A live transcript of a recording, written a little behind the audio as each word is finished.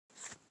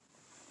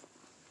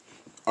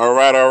All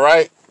right, all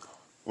right.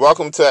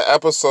 Welcome to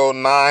episode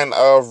 9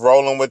 of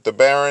Rolling with the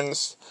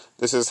Barons.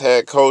 This is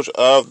head coach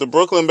of the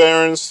Brooklyn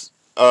Barons,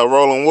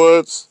 Roland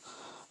Woods.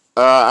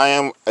 I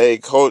am a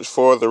coach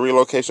for the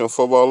Relocation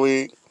Football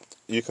League.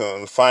 You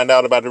can find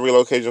out about the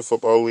Relocation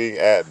Football League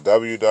at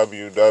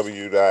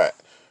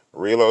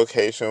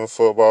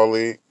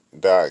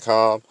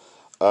www.relocationfootballleague.com.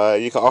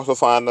 You can also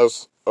find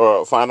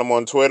them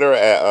on Twitter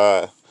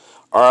at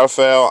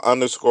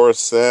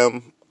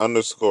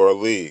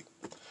RFL_sim_league.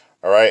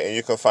 All right, and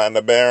you can find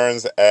the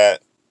Barons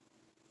at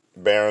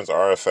Barons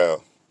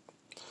RFL.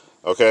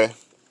 Okay.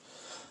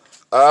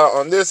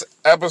 On this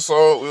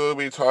episode, we will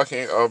be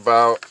talking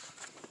about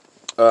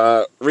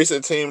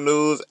recent team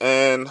news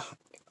and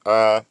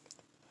what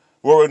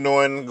we're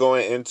doing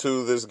going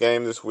into this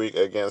game this week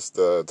against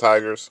the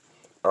Tigers.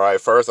 All right,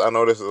 first, I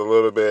know this is a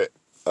little bit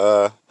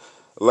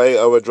late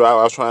of a drive.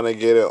 I was trying to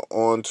get it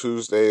on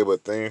Tuesday,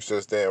 but things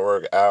just didn't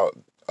work out.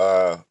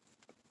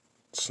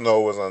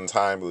 Snow was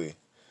untimely,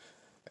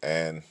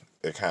 and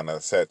it kind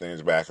of set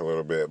things back a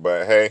little bit.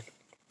 But hey,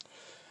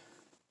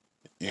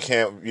 you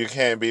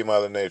can't beat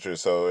Mother Nature,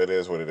 so it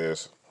is what it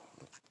is.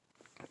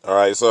 All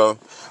right,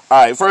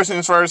 first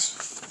things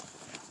first.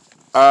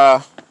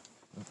 The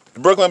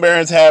Brooklyn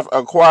Barons have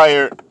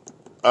acquired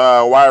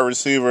wide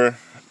receiver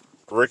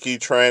Ricky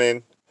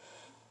Trannon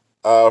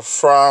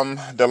from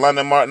the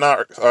London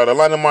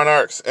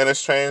Monarchs in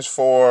exchange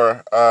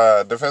for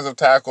defensive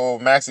tackle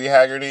Maxie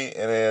Haggerty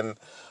and then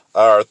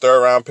our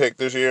third round pick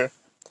this year.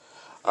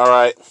 All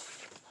right.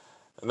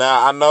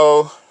 Now, I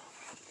know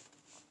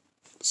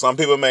some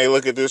people may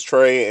look at this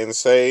trade and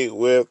say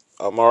with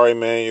Amari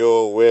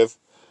Manuel, with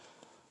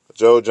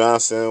Joe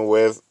Johnson,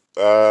 with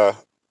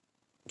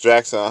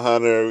Jackson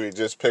Hunter, we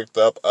just picked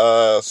up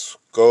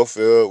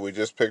Schofield, we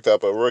just picked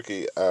up a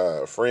rookie,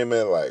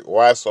 Freeman. Like,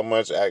 why so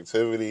much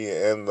activity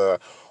in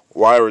the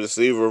wide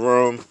receiver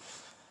room?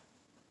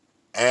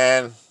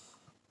 And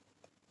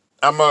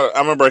I'm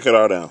gonna break it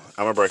all down.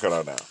 All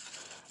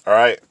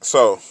right,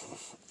 so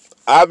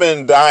I've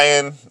been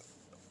dying.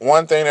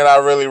 One thing that I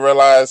really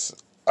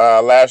realized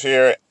last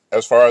year,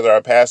 as far as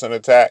our passing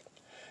attack,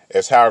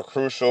 is how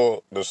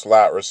crucial the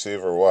slot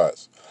receiver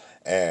was.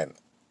 And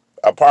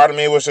a part of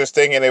me was just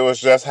thinking it was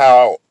just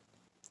how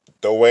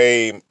the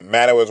way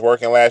Manning was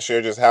working last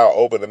year, just how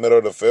open the middle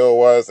of the field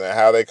was and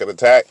how they could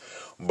attack.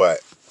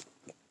 But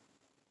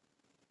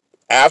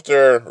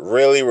after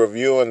really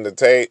reviewing the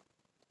tape,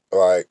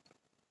 like,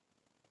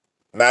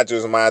 not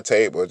just my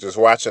tape, but just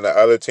watching the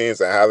other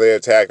teams and how they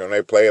attacked when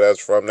they played us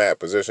from that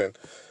position,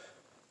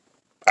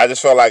 I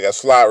just felt like a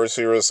slot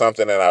receiver is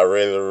something that I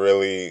really,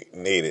 really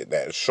needed.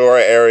 That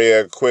short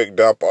area, quick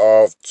dump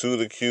off to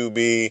the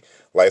QB,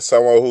 like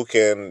someone who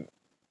can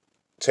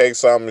take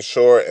something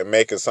short and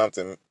make it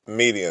something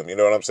medium. You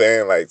know what I'm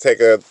saying? Like, take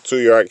a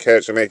 2-yard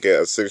catch and make it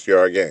a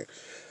 6-yard gain.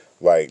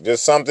 Like,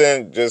 just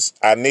something,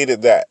 I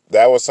needed that.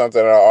 That was something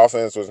our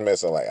offense was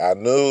missing. Like, I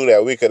knew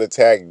that we could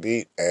attack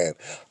deep, and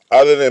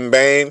other than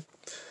Bain,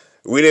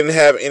 we didn't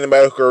have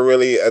anybody who could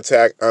really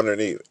attack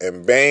underneath.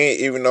 And Bain,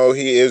 even though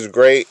he is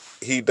great,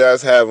 he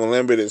does have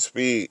limited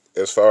speed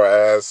as far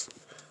as,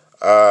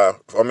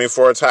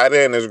 for a tight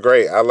end, it's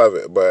great. I love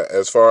it. But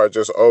as far as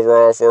just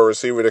overall for a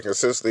receiver to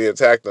consistently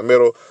attack the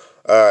middle,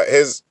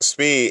 his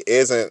speed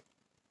isn't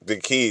the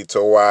key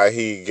to why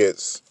he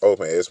gets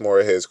open. It's more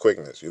his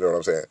quickness. You know what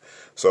I'm saying?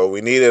 So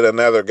we needed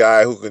another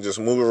guy who can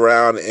just move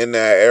around in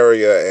that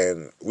area,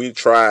 and we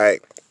tried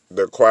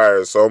to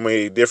acquire so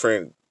many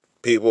different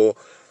people.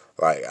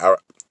 Like,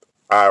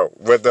 I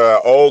with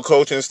the old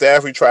coaching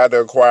staff, we tried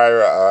to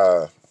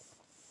acquire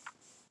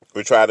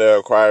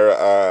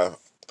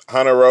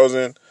Hunter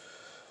Rosen,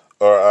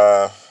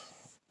 or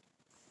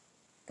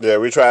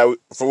we tried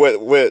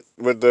with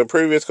the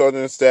previous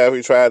coaching staff.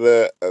 We tried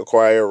to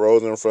acquire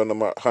Rosen from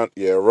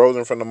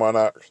the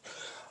Monarchs.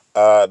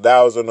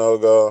 That was a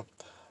no-go.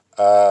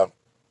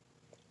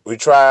 We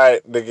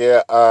tried to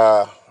get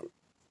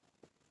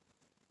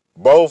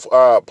both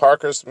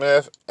Parker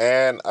Smith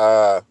and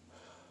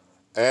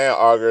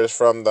Augers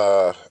from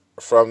the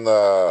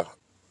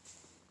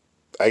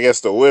I guess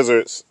the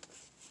Wizards.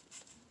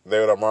 They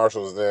were the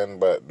Marshals then,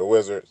 but the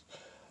Wizards.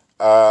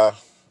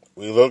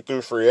 We looked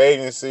through free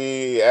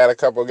agency, had a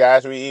couple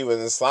guys. We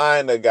even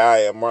signed a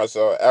guy in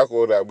Marcel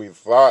Eckel that we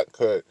thought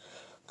could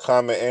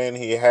come in.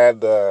 He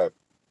had a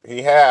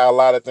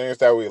lot of things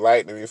that we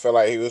liked, and we felt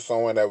like he was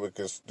someone that we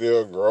could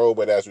still grow.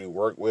 But as we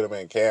worked with him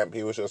in camp,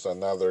 he was just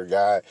another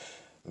guy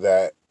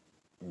that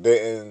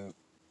didn't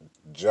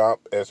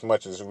jump as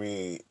much as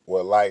we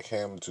would like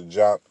him to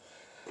jump.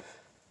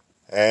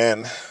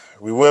 And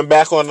we went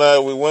back on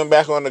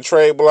the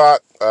trade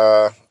block.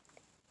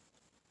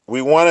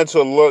 We wanted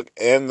to look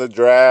in the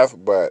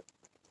draft, but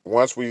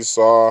once we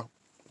saw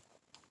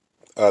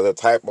the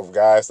type of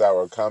guys that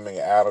were coming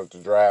out of the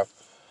draft,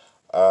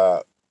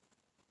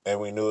 and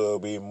we knew it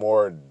would be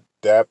more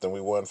depth and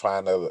we wouldn't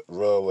find a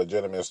real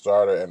legitimate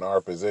starter in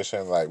our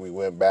position, like, we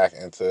went back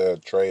into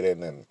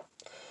trading and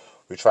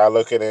we tried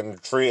looking in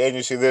free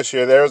agency this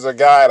year. There was a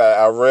guy that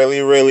I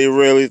really, really,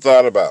 really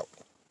thought about.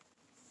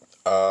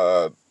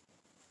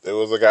 it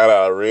was a guy that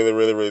I really,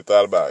 really, really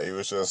thought about. He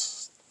was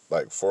just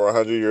like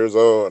 400 years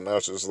old, and I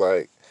was just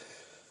like,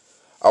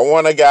 I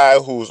want a guy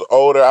who's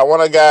older. I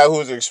want a guy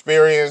who's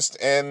experienced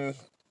in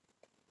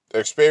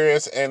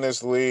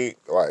this league.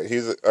 Like,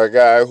 he's a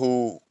guy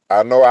who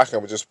I know I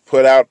can just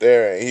put out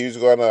there, and he's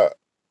gonna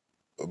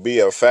be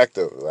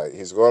effective. Like,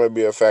 he's gonna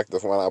be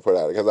effective when I put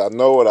out, because I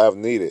know what I've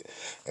needed.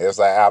 And it's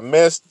like I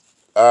missed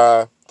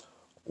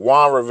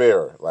Juan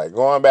Rivera. Like,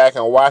 going back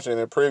and watching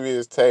the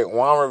previous tape,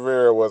 Juan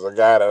Rivera was a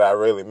guy that I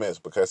really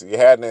missed because he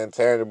had the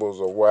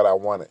intangibles of what I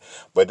wanted.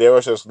 But there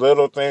was just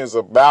little things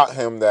about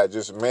him that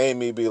just made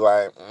me be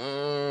like,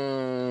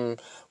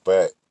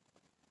 But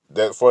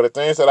that for the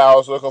things that I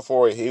was looking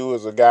for, he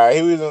was a guy.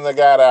 He wasn't the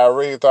guy that I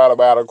really thought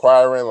about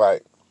acquiring.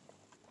 Like,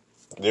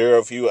 there are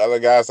a few other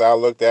guys that I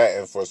looked at,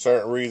 and for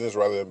certain reasons,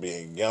 rather than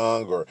being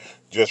young or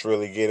just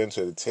really get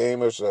into the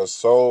team, it's just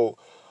so.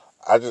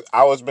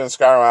 I was been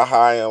scouring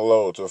high and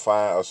low to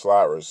find a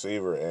slot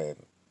receiver, and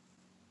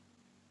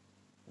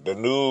the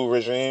new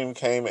regime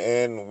came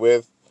in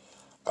with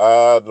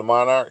the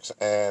Monarchs,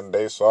 and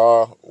they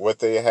saw what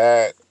they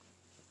had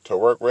to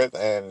work with,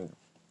 and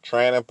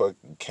Trannon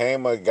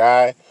became a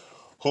guy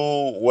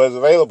who was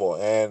available,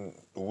 and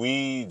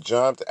we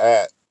jumped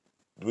at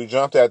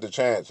the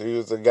chance. He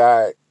was the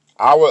guy.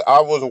 I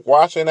was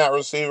watching that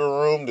receiver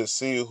room to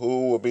see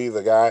who would be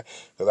the guy,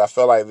 because I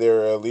felt like there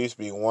would at least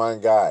be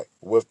one guy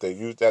with the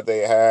youth that they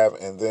have,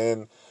 and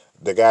then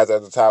the guys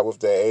at the top with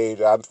their age.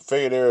 I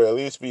figured there would at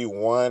least be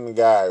one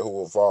guy who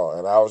would fall,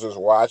 and I was just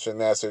watching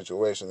that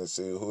situation to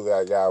see who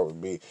that guy would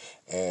be.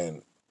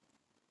 And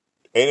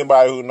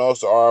anybody who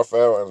knows the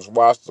RFL and has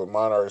watched the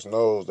Monarchs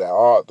knows that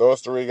all those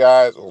three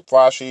guys,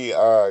 Flashy,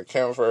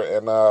 Kemfer,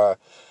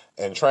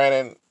 and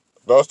Trannon,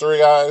 those three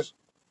guys,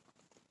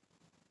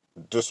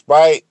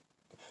 despite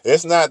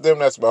it's not them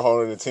that's been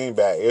holding the team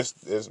back.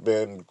 It's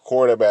been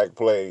quarterback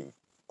play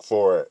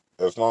for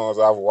as long as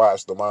I've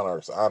watched the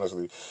Monarchs,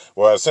 honestly.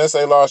 Well, since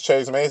they lost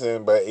Chase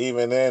Mason, but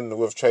even then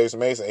with Chase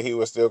Mason, he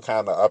was still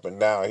kind of up and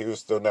down. He was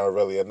still never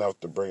really enough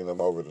to bring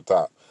them over the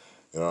top.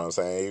 You know what I'm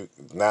saying?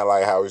 Not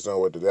like how he's doing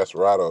with the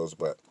Desperados,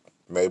 but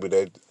maybe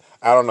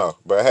I don't know.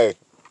 But hey,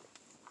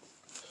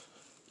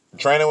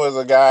 Trannon was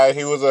a guy.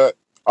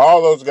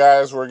 All those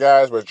guys were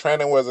guys, but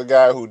Trannon was a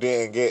guy who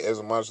didn't get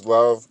as much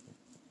love.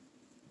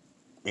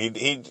 He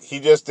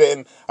just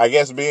didn't. I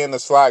guess being the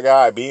slot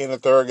guy, being the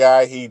third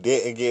guy, he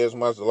didn't get as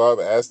much love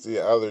as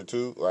the other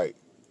two, like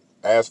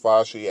as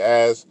Fauci,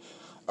 as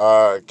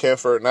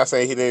Kenford. Not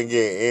saying he didn't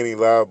get any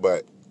love,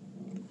 but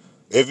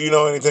if you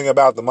know anything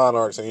about the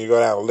Monarchs and you go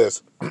down the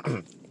list,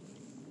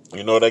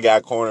 you know they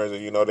got corners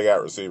and you know they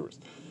got receivers.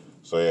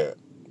 So yeah.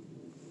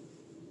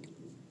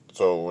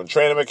 So when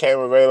Trannon became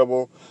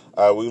available,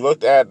 we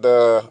looked at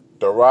the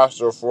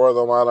roster for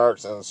the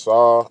Monarchs and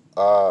saw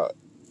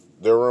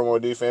their room on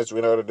defense. We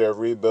know that they're a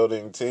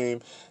rebuilding team.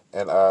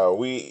 And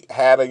we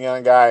had a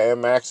young guy in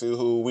Maxey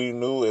who we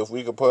knew if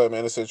we could put him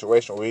in a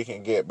situation where he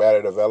can get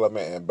better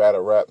development and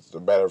better reps to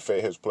better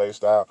fit his play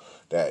style,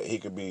 that he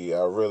could be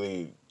a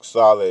really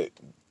solid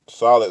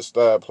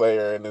stud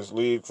player in this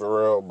league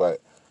for real. But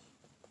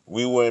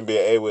we wouldn't be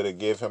able to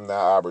give him that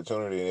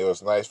opportunity. And it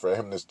was nice for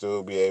him to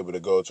still be able to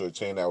go to a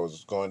team that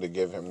was going to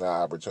give him that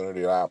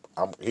opportunity.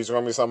 He's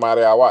going to be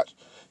somebody I watch.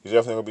 He's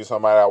definitely going to be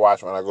somebody I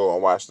watch when I go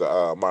and watch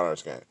the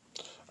Monarchs game.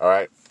 All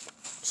right?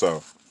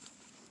 So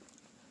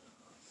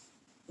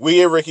we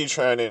get Ricky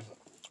Trannon.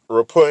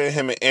 We're putting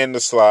him in the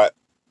slot.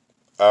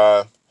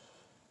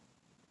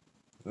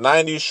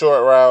 90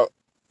 short route,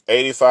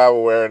 85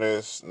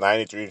 awareness,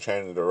 93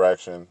 change of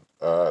direction.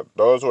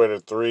 Those were the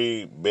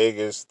three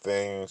biggest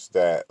things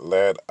that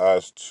led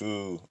us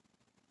to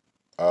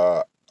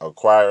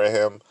acquiring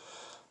him.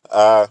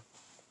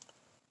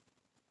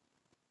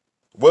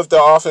 With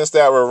the offense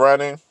that we're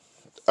running,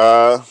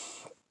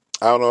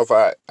 I don't know if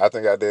I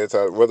think I did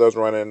tell with us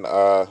running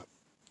the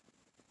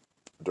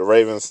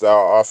Ravens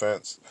style of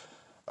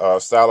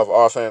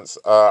offense.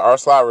 Our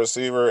slot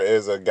receiver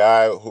is a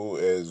guy who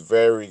is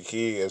very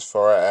key as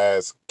far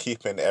as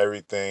keeping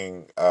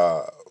everything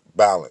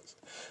balanced.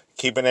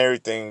 Keeping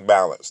everything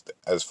balanced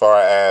as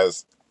far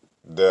as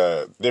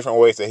the different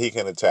ways that he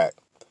can attack.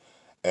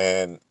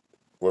 And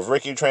with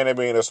Ricky Trannon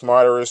being a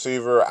smarter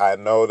receiver, I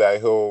know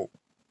that he'll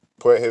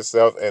put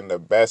himself in the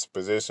best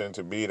position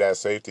to be that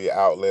safety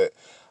outlet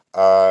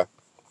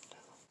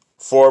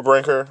for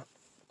Brinker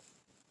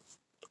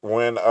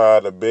when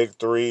the big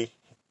three,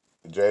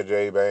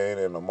 J.J. Bain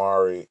and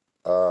Amari,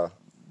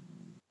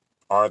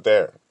 aren't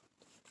there.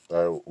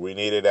 We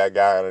needed that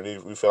guy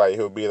underneath. We feel like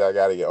he'll be that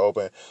guy to get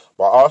open.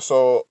 But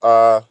also,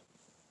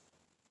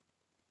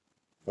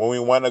 when we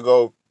want to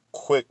go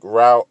quick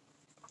route,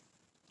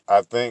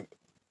 I think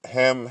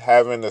him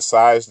having the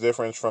size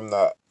difference from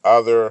the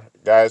other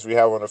guys we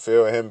have on the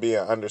field, him being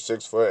under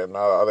 6 foot and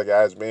all the other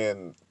guys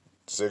being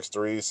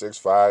 6'3",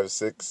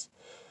 6'5",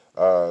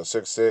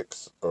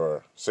 6'6",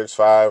 or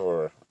 6'5",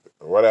 or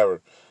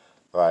whatever,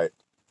 like,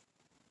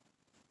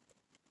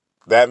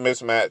 that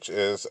mismatch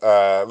is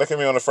look at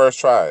me on the first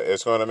try.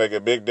 It's going to make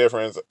a big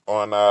difference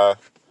on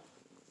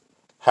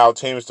how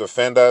teams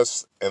defend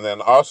us, and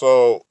then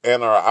also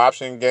in our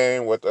option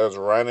game with us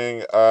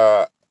running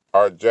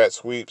our jet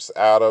sweeps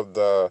out of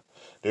the.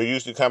 They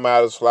usually come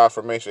out of slot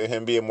formation.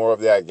 Him being more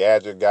of that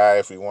gadget guy.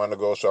 If we want to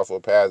go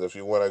shuffle pass, if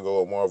you want to go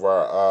with more of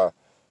our,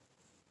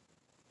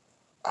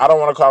 I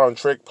don't want to call them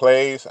trick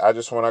plays. I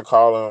just want to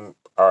call them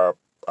our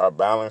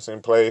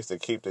balancing plays to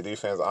keep the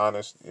defense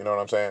honest. You know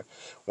what I'm saying?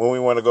 When we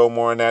want to go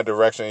more in that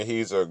direction,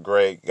 he's a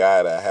great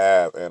guy to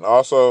have. And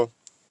also,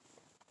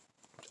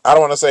 I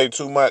don't want to say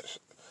too much.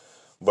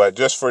 But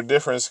just for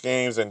different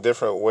schemes and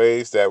different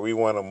ways that we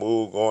want to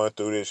move going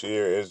through this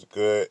year is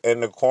good.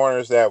 And the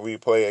corners that we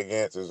play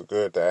against is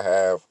good to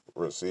have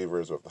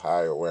receivers with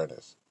high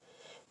awareness.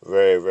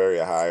 Very, very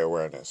high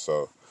awareness.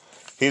 So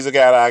he's a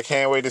guy that I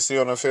can't wait to see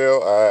on the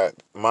field.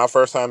 My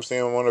first time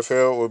seeing him on the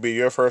field will be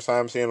your first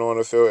time seeing him on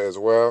the field as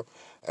well.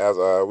 As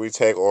we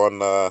take on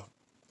the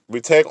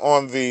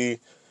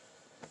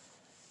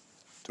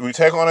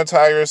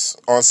Tigers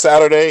on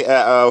Saturday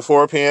at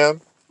 4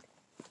 p.m.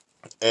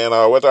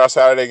 And with our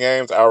Saturday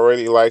games, I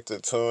really like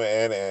to tune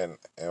in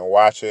and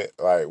watch it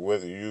like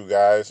with you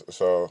guys.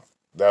 So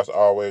that's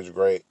always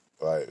great.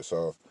 Like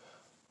so,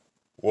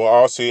 we'll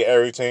all see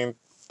everything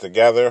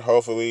together.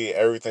 Hopefully,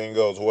 everything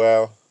goes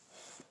well.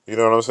 You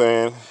know what I'm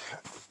saying?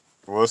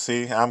 We'll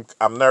see. I'm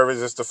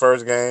nervous. It's the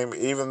first game,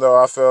 even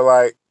though I feel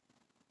like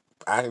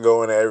I can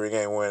go into every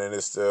game winning.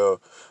 It's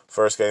still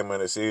first game of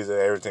the season.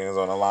 Everything's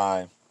on the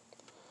line.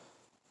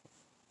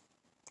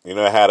 You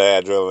know how the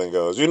adrenaline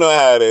goes. You know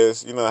how it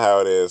is. You know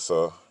how it is.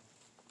 So.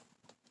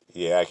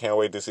 Yeah, I can't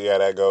wait to see how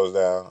that goes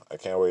down.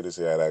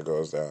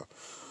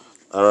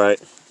 All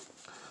right.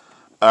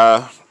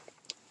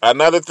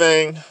 Another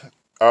thing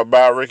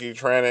about Ricky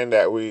Trannon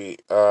that we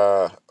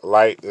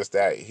liked is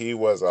that he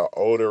was an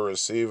older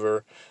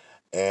receiver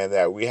and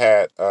that we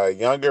had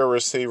younger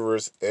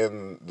receivers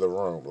in the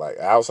room. Like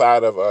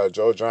outside of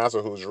Joe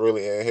Johnson, who's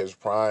really in his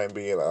prime,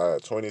 being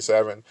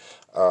 27,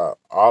 all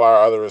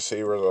our other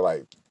receivers are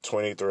like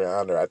 23 and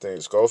under. I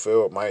think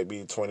Schofield might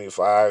be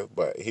 25,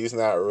 but he's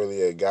not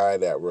really a guy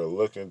that we're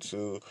looking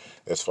to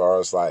as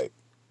far as like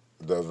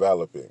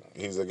developing.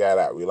 He's a guy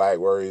that we like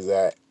where he's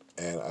at,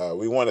 and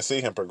we want to see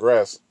him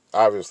progress,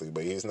 obviously,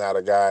 but he's not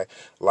a guy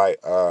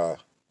like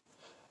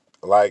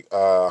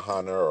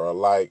Hunter or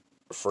like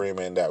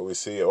Freeman that we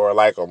see, or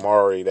like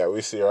Amari that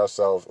we see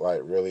ourselves like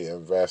really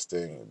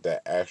investing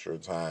that extra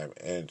time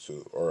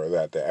into, or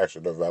that the extra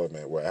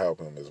development will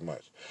help him as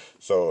much.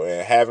 So,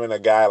 and having a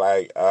guy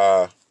like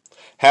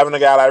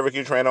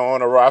Ricky Trainer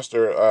on the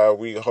roster,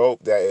 we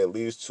hope that it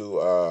leads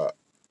to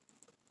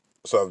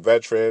some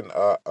veteran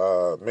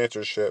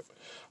mentorship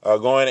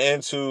going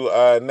into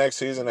next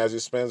season as he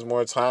spends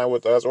more time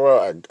with us,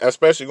 or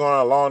especially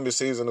going along the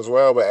season as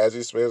well, but as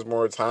he spends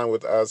more time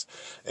with us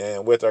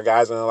and with our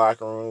guys in the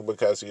locker room,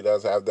 because he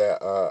does have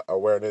that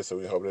awareness, and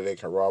we hope that they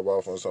can rub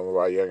off on some of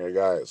our younger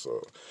guys.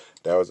 So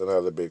that was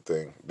another big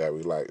thing that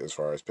we liked as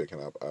far as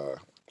picking up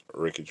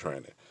Ricky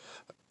Training.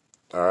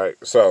 All right,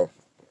 so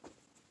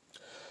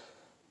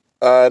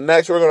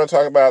next we're going to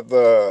talk about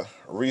the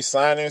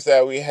re-signings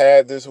that we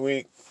had this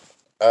week.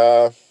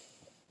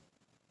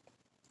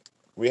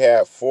 We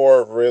had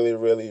 4 really,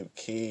 really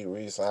key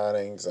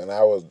re-signings, and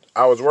I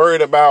was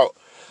worried about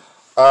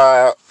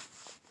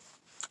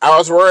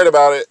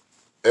it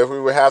if we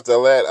would have to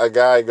let a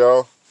guy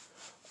go,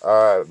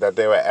 that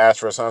they would ask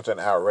for something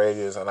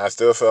outrageous, and I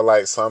still feel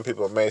like some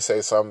people may say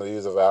some of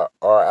these are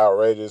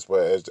outrageous,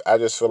 but I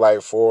just feel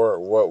like for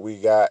what we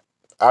got,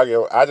 I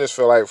just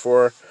feel like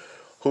for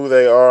who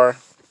they are,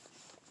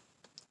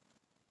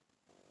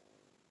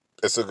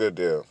 it's a good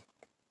deal.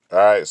 All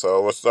right,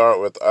 so we'll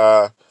start with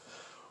the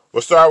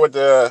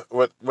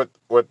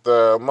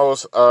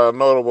most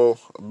notable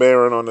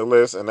Baron on the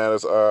list, and that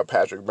is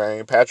Patrick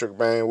Bain. Patrick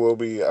Bain will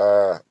be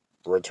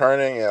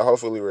returning and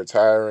hopefully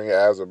retiring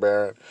as a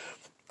Baron.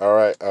 All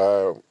right.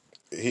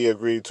 He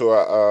agreed to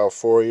a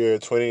 4-year,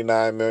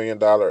 $29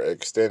 million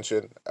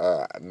extension.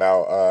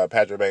 Now,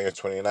 Patrick Bain is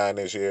 29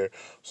 this year,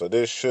 so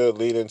this should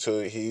lead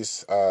into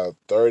he's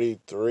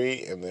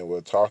 33, and then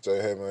we'll talk to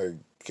him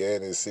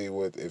again and see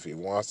if he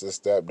wants to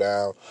step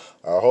down.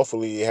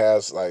 Hopefully, he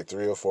has like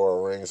 3 or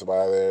 4 rings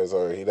by there,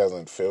 so he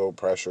doesn't feel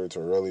pressure to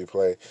really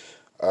play.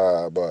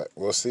 But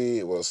we'll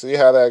see. We'll see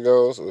how that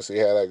goes.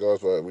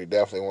 But we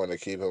definitely want to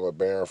keep him a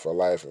Baron for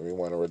life, and we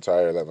want to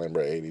retire that number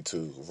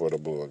 82 for the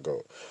blue and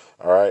gold.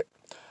 All right.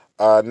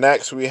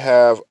 Next, we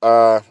have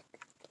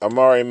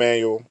Amari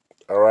Manuel.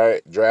 All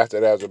right,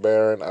 drafted as a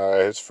Baron.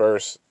 His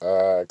first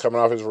coming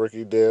off his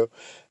rookie deal,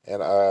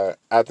 and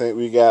I think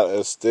we got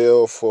a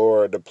steal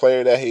for the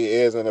player that he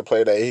is and the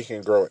player that he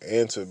can grow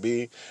into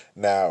be.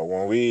 Now,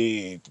 when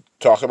we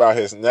talk about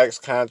his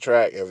next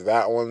contract, if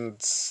that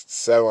one's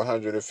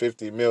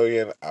 $750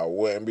 million, I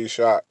wouldn't be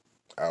shocked.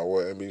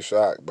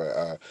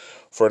 But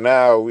for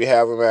now, we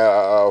have him at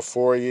a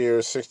 4-year,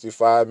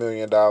 $65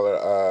 million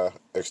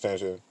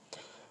extension.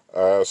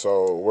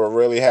 So we're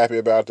really happy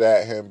about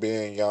that. Him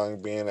being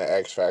young, being an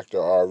X factor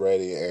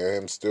already, and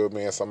him still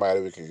being somebody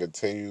we can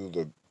continue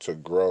to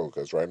grow.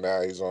 Because right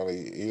now he's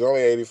only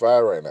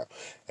 85 right now,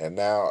 and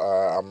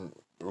now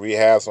we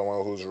have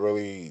someone who's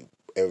really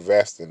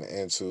investing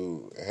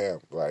into him.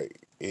 Like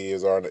he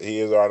is our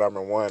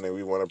number one, and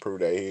we want to prove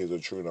that he is a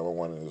true number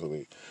one in this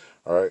league.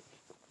 All right.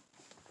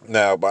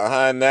 Now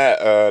behind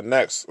that,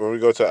 next when we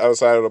go to the other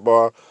side of the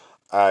ball,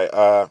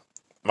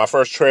 my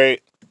first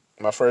trade,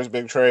 my first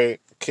big trade,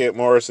 Kit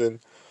Morrison.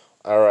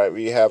 All right,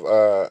 we have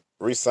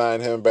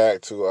re-signed him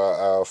back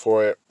to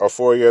for a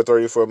 4-year,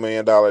 $34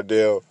 million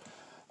deal.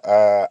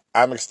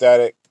 I'm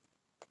ecstatic.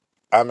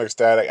 I'm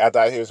ecstatic. I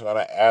thought he was going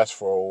to ask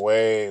for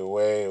way,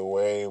 way,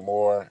 way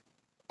more.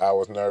 I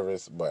was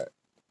nervous, but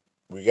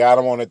we got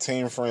him on a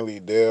team-friendly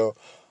deal.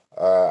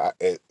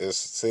 It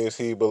seems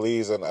he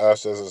believes in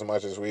us just as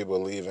much as we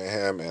believe in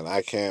him, and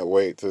I can't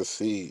wait to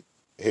see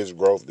his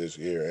growth this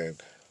year.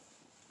 And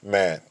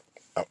man,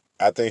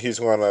 I think he's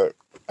gonna.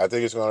 I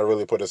think he's gonna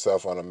really put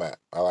himself on the map.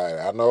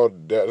 I know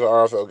there's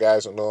RFL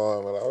guys who know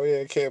him, and oh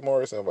yeah, Kid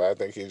Morrison, but I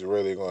think he's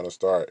really going to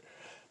start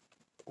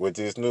with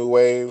this new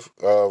wave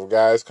of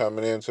guys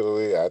coming into the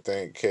league. I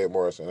think Kid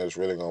Morrison is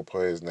really going to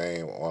put his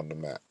name on the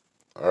map.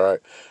 All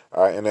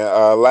right, and then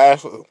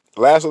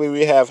lastly,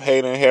 we have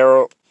Hayden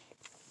Harold.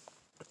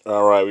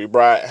 All right, we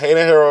brought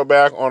Hayden Harold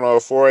back on a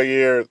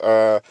 4-year,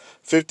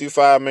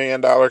 $55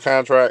 million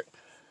contract.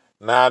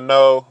 Now I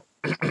know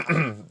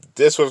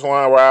this was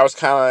one where I was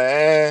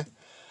kind of,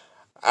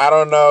 I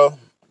don't know,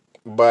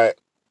 but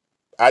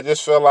I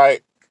just feel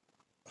like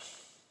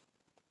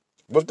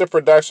with the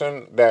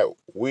production that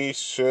we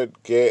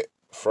should get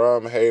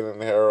from Hayden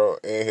Harold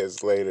in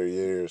his later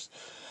years,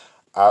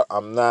 I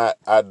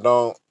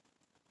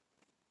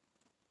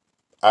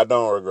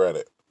don't regret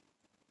it.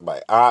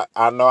 Like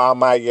I know I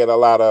might get a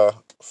lot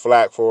of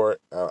flack for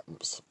it.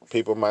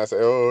 People might say,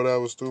 "Oh,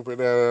 that was stupid,"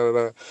 da, da,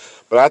 da.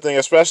 But I think,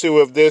 especially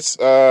with this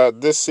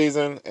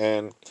season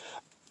and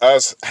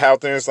us how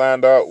things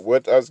lined up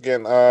with us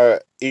getting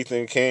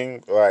Ethan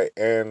King, like,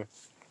 and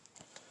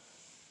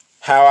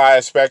how I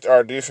expect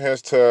our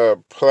defense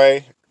to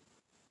play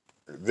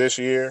this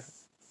year,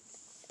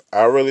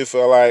 I really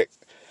feel like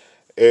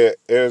it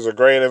was a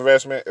great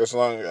investment. It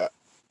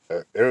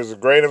was a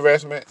great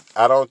investment.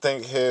 I don't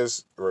think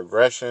his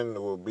regression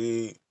will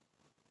be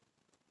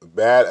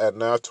bad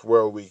enough to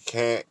where we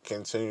can't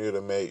continue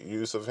to make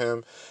use of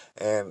him.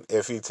 And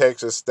if he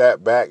takes a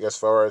step back as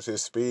far as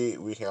his speed,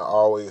 we can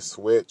always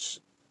switch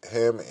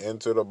him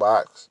into the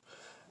box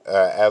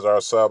as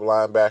our sub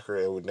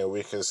linebacker, and then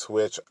we can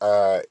switch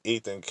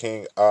Ethan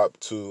King up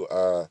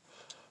to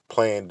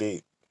playing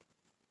deep.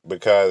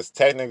 Because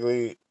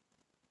technically,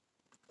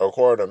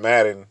 according to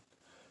Madden,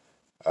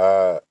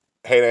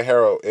 Hayden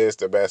Harold is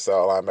the best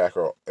sub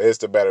linebacker, is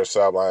the better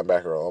sub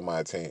linebacker on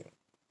my team.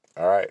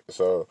 All right,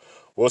 so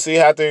we'll see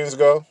how things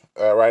go.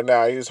 Right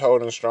now, he's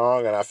holding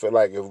strong, and I feel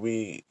like if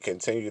we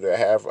continue to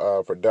have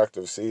a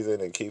productive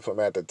season and keep him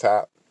at the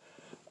top,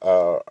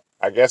 uh,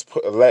 I guess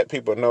let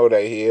people know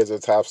that he is a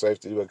top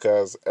safety,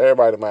 because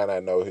everybody might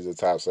not know he's a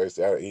top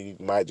safety. He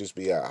might just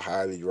be a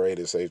highly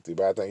rated safety,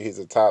 but I think he's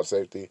a top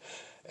safety,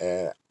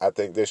 and I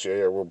think this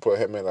year will put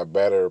him in a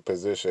better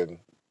position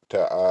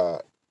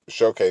to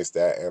showcase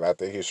that, and I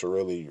think he should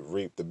really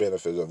reap the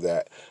benefits of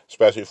that,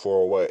 especially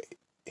for what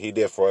he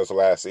did for us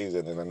last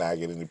season and not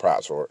get any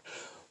props for it.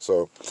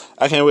 So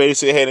I can't wait to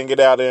see Hayden get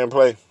out there and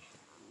play.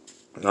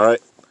 All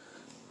right.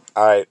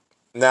 All right.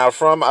 Now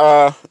from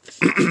our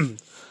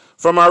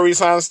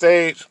resign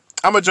stage,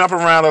 I'm gonna jump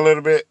around a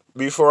little bit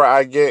before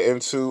I get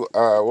into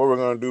what we're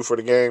gonna do for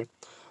the game.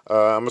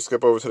 I'm gonna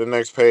skip over to the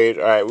next page.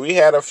 All right, we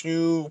had a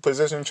few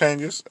position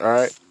changes. All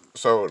right,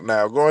 so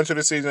now going to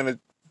the season, the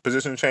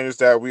position changes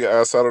that we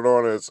settled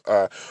on is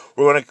we're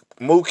gonna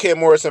move Kit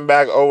Morrison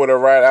back over to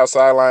right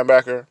outside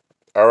linebacker.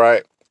 All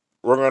right,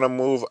 we're gonna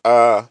move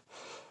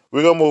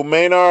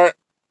Maynard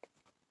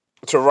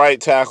to right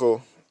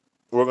tackle.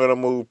 We're going to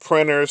move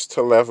Printers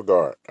to left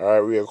guard. All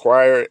right, we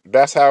acquired.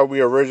 That's how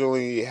we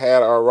originally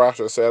had our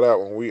roster set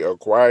up when we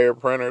acquired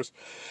Printers.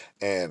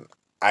 And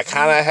I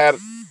kind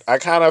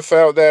of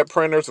felt that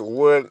Printers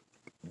would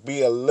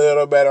be a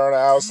little better on the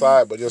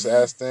outside, but just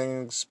as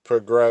things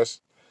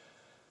progressed,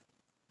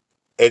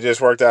 it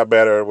just worked out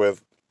better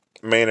with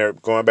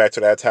Maynard going back to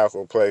that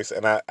tackle place.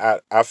 And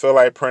I feel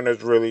like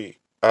Printers really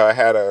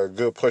had a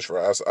good push for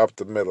us up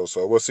the middle.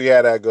 So we'll see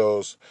how that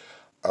goes.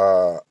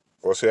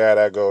 We'll see how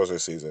that goes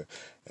this season.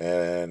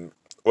 And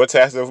we'll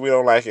test if we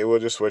don't like it, we'll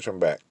just switch them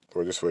back.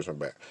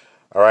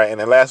 All right, and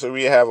then lastly,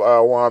 we have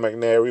Juan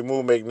McNair. We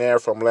moved McNair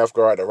from left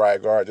guard to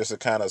right guard just to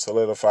kind of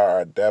solidify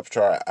our depth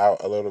chart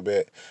out a little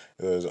bit.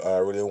 It was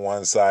really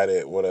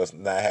one-sided with us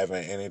not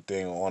having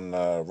anything on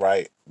the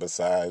right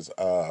besides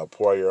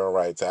Poyer on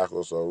right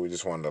tackle, so we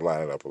just wanted to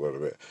line it up a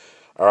little bit.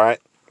 All right.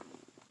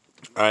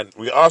 All right.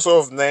 We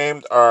also have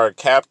named our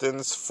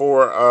captains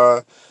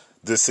for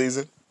this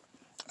season.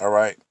 All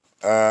right.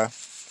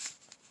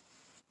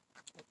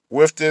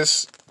 With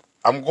this,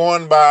 I'm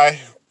going by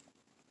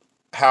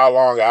how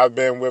long I've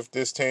been with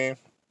this team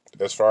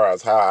as far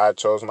as how I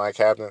chose my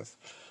captains.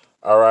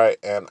 All right,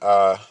 and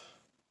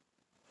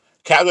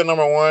captain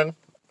number one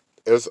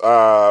is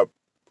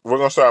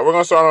we'll start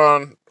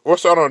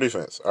on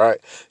defense. All right,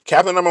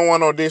 captain number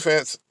one on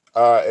defense.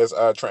 is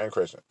Trent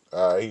Christian.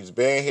 He's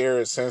been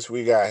here since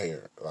we got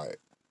here. Like,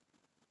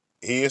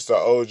 he is the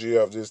OG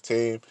of this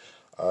team.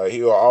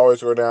 He will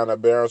always go down the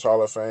Barons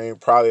Hall of Fame.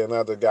 Probably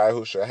another guy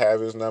who should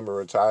have his number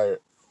retired.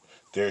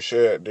 There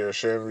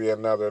shouldn't be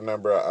another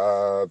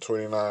number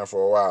 29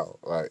 for a while.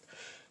 Like,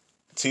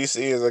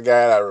 TC is a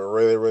guy that I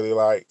really, really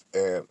like,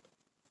 and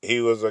he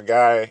was a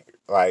guy,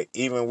 like,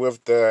 even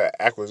with the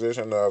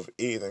acquisition of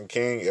Ethan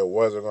King, it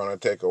wasn't going to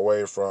take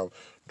away from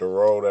the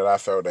role that I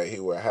felt that he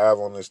would have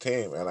on this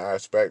team, and I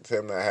expect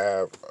him to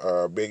have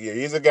a big year.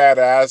 He's a guy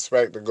that I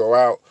expect to go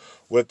out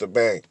with the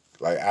bang.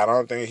 Like, I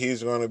don't think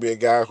he's going to be a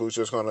guy who's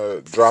just going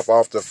to drop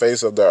off the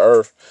face of the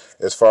earth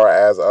as far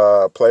as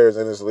players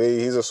in this league.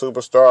 He's a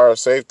superstar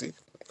safety.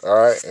 All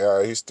right,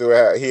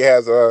 he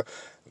has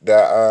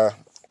that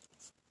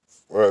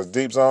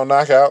deep zone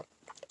knockout.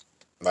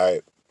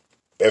 Like,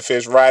 it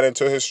fits right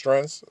into his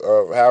strengths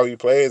of how he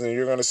plays, and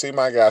you're going to see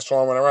my guy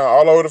swarming around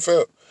all over the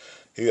field.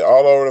 He's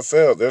all over the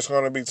field. There's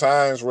going to be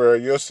times where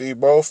you'll see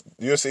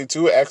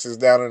two X's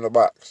down in the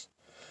box.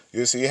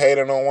 You see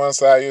Hayden on one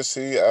side, you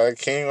see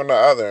King on the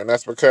other, and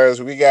that's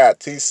because we got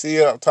TC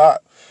up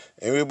top,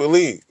 and we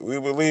believe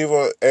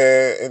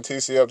in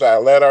TC up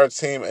top. Led our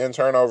team in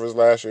turnovers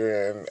last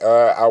year, and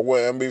I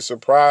wouldn't be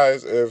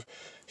surprised if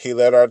he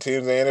led our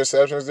teams in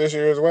interceptions this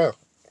year as well.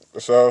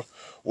 So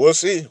we'll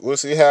see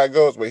how it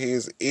goes, but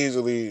he's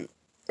easy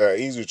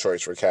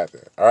choice for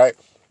captain. All right,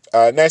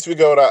 next we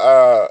go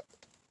to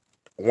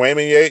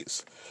Wayman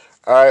Yates.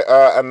 All right,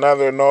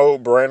 another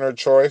no-brainer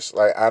choice.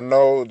 Like, I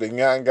know the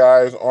young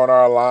guys on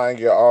our line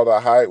get all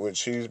the hype with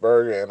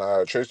Cheeseburger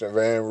and Tristan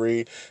Van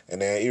Reed,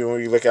 and then even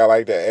when you look at,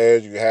 like, the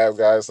edge, you have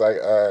guys like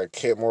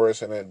Kit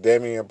Morrison and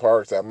Damian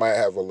Parks that might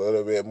have a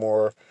little bit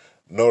more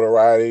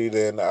notoriety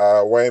than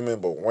Wayman,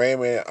 but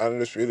Wayman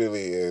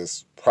undisputedly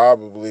is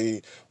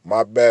probably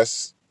my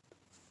best,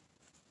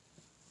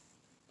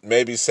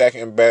 maybe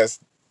second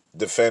best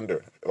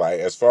defender. Like,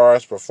 as far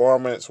as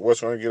performance,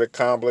 what's going to get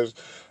accomplished,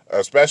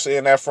 especially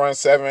in that front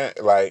seven.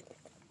 Like,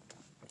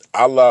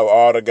 I love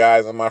all the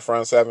guys in my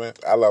front seven.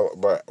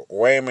 But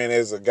Wayman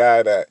is a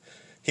guy that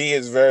he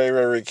is very,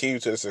 very key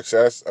to the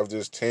success of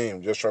this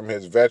team, just from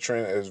his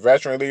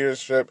veteran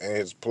leadership and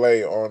his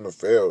play on the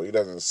field. He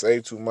doesn't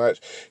say too much.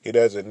 He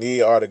doesn't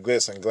need all the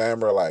glitz and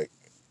glamour. Like,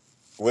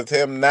 with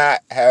him not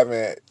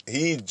having,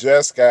 he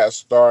just got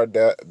star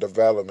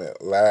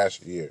development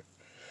last year.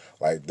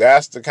 Like,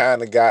 that's the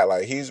kind of guy,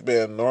 like, he's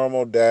been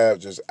normal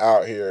dad just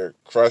out here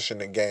crushing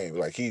the game.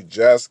 Like, he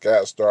just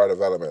got star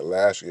development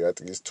last year. I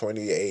think he's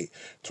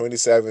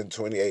 27,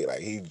 28. Like,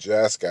 he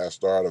just got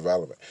star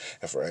development.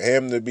 And for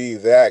him to be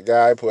that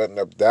guy putting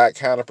up that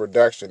kind of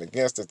production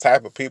against the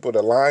type of people,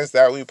 the lines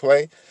that we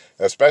play,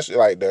 especially,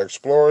 like, the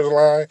Explorers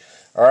line,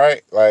 all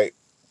right? Like,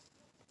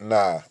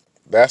 nah,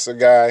 that's a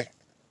guy.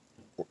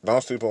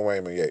 Don't sleep on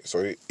Wayman Yates.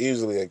 So he's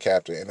easily a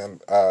captain. And then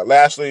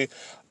lastly,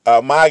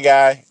 my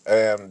guy,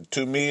 and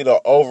to me, the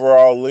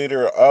overall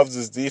leader of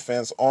this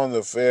defense on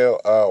the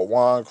field,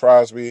 Juan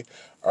Crosby.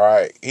 All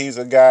right, he's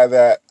a guy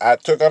that I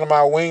took under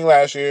my wing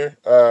last year.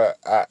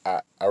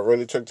 I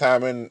really took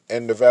time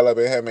in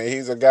developing him, and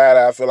he's a guy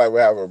that I feel like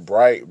we have a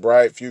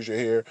bright future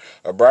here,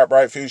 a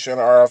bright future in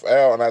the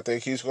RFL, and I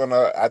think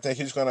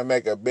he's gonna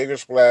make a bigger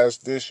splash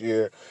this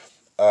year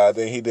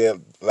than he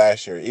did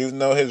last year. Even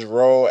though his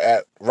role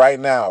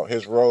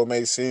his role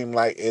may seem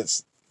like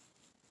it's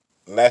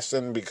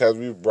lessened because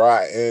we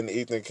brought in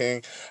Ethan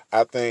King,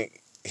 I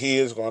think he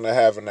is going to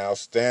have an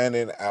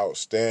outstanding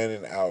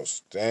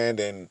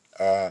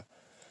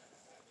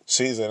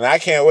season. And I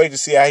can't wait to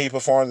see how he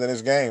performs in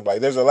this game.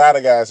 Like, there's a lot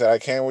of guys that I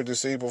can't wait to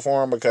see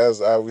perform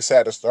because we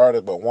sat to start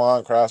it, but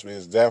Juan Crosby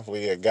is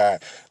definitely a guy.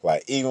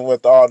 Like, even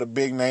with all the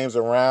big names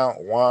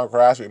around, Juan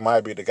Crosby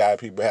might be the guy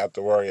people have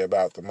to worry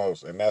about the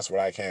most, and that's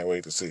what I can't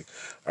wait to see.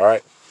 All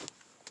right.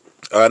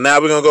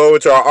 Now we're going to go over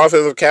to our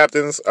offensive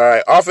captains. All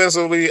right,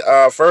 offensively,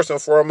 first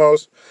and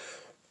foremost,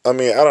 I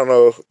mean, I don't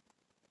know.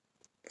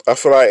 I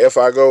feel like if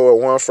I go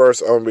with one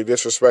first, I'm going to be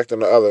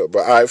disrespecting the other. But,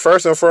 all right,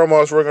 first and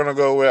foremost, we're going to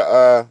go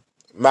with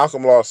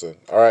Malcolm Lawson.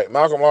 All right,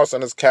 Malcolm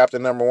Lawson is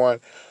captain number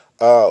one.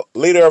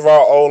 Leader of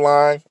our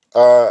O-line.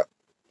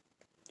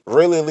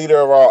 Really leader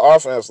of our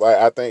offense. Like,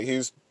 I think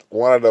he's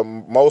one of the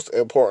most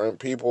important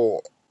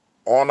people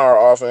on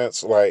our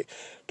offense. Like,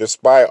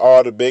 despite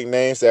all the big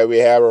names that we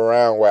have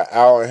around,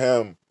 without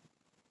him,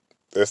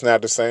 it's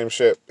not the same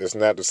ship.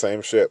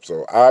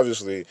 So,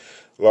 obviously,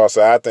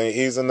 Lawson, I think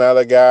he's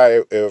another guy,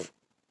 if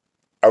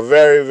a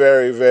very,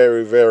 very,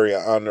 very, very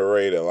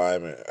underrated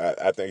lineman.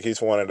 I think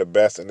he's one of the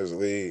best in this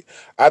league.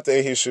 I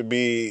think he should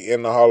be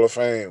in the Hall of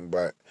Fame,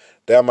 but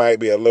that might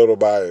be a little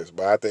biased.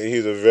 But I think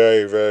he's a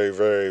very, very,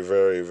 very,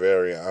 very,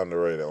 very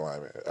underrated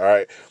lineman. All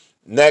right.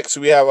 Next,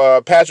 we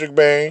have Patrick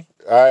Bain,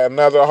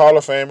 another Hall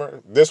of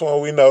Famer. This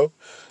one we know.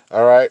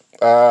 All right.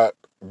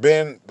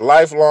 Been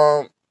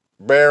lifelong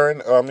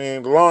Baron. I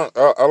mean,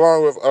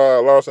 along with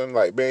Lawson,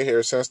 like, been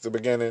here since the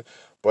beginning.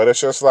 But it's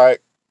just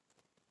like,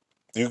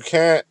 you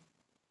can't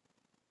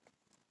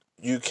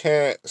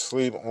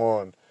sleep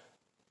on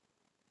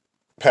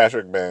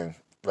Patrick Bain.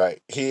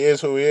 Like, he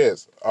is who he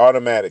is.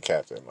 Automatic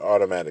captain.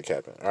 Automatic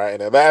captain. All right.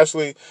 And then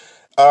lastly,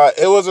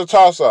 it was a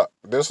toss up.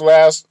 This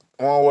last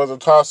one was a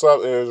toss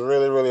up. It was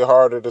really, really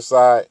hard to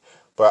decide.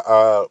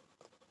 But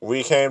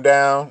we came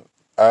down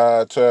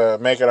to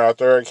making our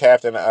third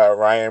captain,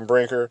 Ryan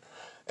Brinker.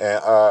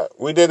 And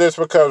we did this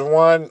because,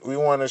 one, we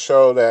want to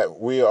show that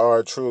we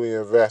are truly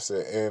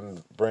invested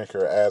in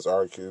Brinker as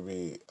our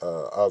QB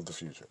of the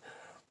future.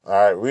 All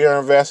right, we are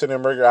invested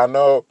in Brinker. I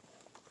know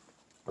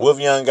with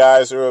young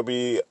guys there will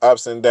be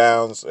ups and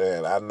downs,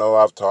 and I know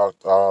I've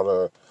talked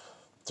all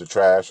the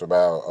trash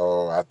about,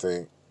 oh, I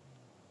think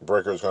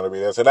Brinker's going to be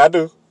this, and I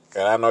do,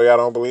 and I know y'all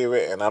don't believe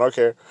it, and I don't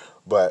care,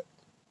 but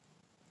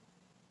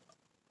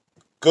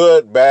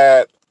good,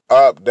 bad,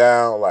 up,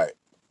 down, like,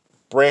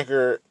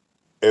 Brinker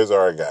is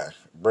our guy.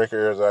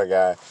 Brinker is our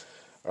guy.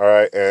 All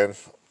right, and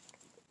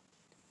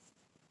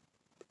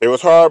it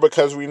was hard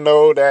because we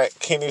know that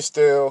Kenny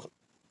Still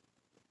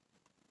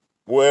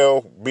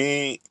will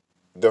be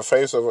the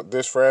face of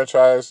this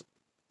franchise.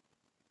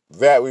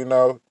 That we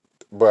know,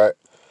 but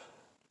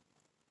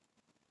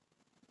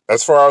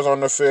as far as on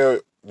the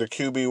field, the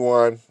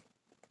QB1,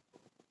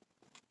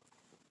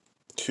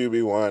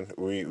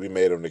 we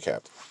made him the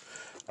captain.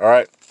 All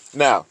right,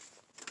 now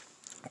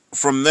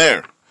from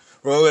there,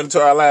 we're going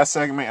into our last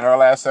segment, and our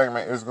last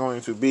segment is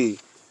going to be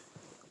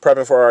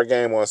prepping for our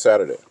game on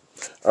Saturday.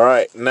 All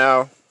right,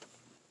 now,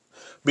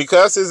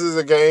 because this is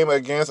a game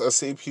against a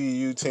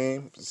CPU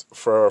team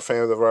for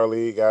fans of our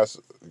league, I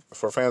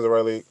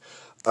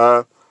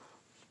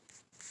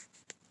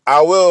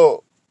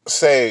will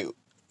say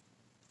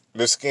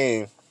the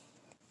scheme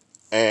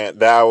and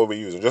that I will be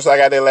using. Just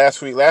like I did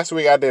last week. Last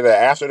week I did it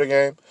after the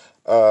game.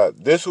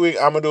 This week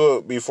I'm going to do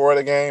it before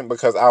the game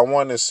because I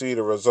want to see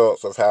the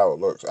results of how it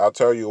looks. I'll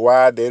tell you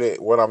why I did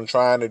it, what I'm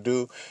trying to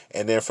do,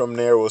 and then from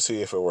there we'll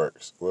see if it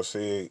works. We'll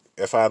see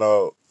if I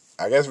know.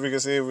 I guess we can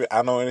see if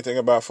I know anything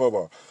about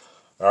football.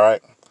 All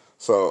right.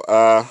 So,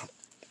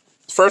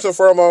 first and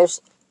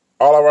foremost,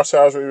 all of our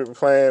starters we've been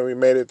playing, we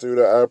made it through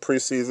the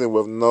preseason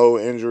with no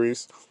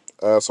injuries.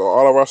 So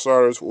all of our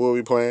starters will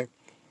be playing.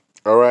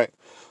 All right.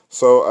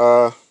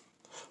 So,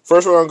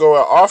 first we're going to go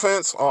with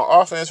offense.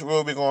 On offense,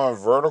 we'll be going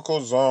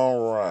vertical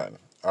zone run.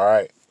 All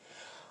right.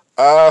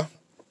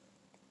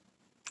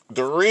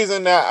 The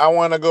reason that I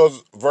want to go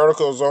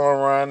vertical zone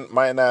run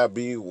might not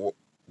be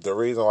the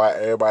reason why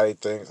everybody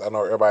thinks. I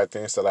know everybody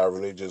thinks that I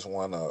really just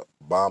want to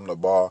bomb the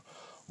ball.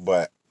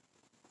 But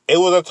it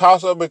was a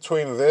toss-up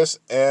between this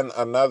and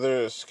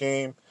another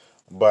scheme.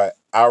 But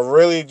I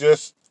really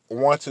just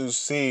want to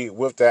see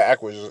with the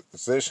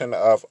acquisition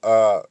of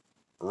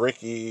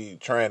Ricky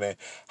Trannon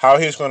how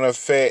he's going to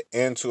fit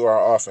into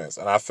our offense.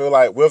 And I feel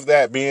like with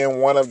that being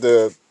one of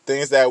the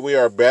things that we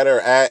are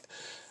better at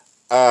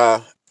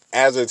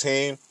as a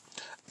team,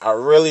 I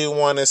really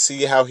want to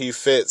see how he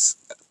fits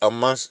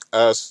amongst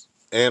us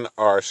in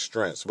our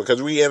strengths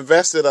because we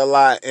invested a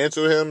lot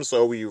into him,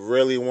 so we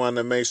really want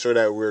to make sure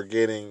that we're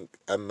getting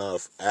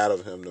enough out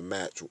of him to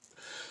match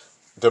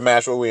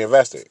what we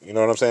invested. You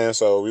know what I'm saying?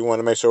 So we want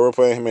to make sure we're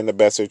putting him in the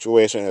best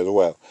situation as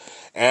well.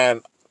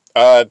 And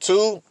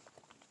two,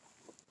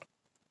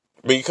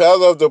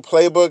 because of the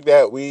playbook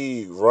that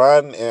we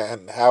run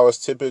and how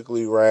it's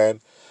typically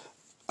ran,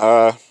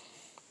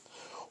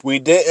 we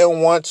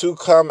didn't want to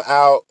come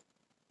out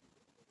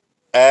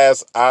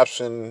as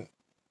option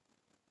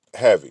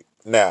heavy.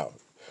 Now,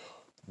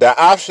 the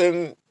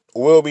option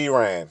will be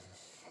ran,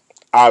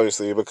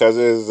 obviously, because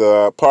it is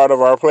a part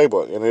of our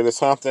playbook, and it is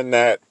something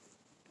that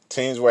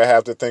teams will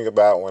have to think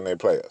about when they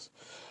play us.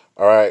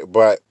 All right,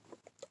 but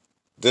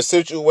the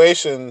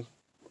situations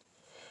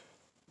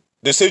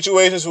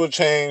will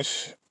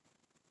change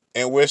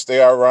in which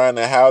they are run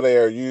and how they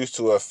are used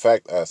to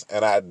affect us,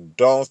 and I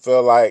don't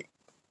feel like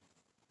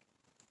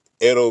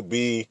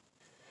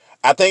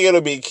I think it'll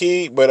be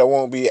key, but it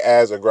won't be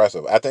as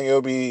aggressive. I think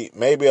it'll be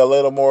maybe a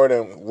little more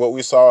than what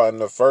we saw in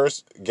the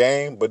first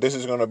game, but this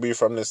is going to be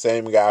from the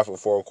same guy for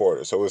 4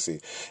 quarters. So we'll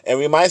see. And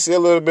we might see a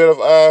little bit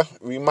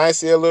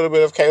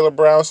of Caleb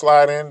Brown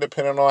slide in,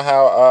 depending on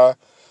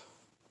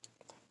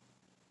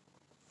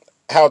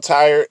how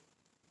tired,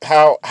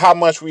 how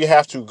much we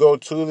have to go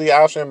to the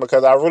option,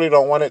 because I really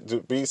don't want it to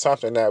be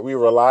something that we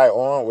rely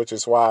on, which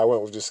is why I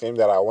went with the scheme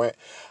that I went.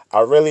 I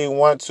really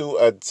want to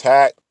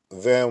attack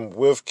them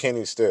with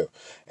Kenny Still.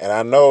 And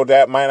I know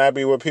that might not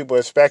be what people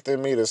expected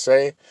me to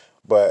say,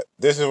 but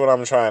this is what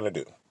I'm trying to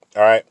do.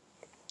 All right?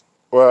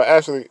 Well,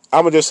 actually,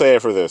 I'm going to just say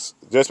it for this.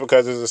 Just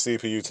because it's a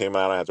CPU team,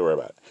 I don't have to worry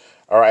about it.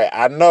 All right?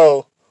 I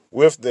know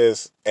with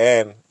this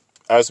and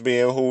us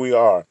being who we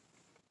are,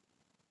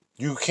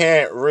 you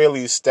can't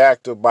really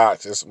stack the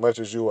box as much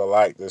as you would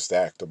like to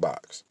stack the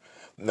box.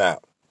 Now,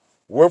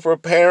 we're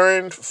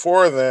preparing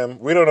for them.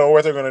 We don't know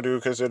what they're going to do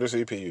because they're the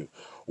CPU.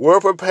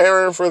 We're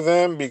preparing for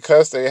them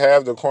because they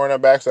have the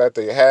cornerbacks that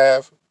they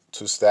have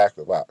to stack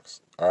the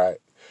box. All right.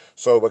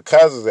 So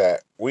because of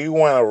that, we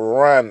want to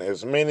run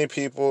as many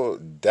people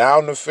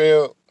down the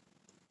field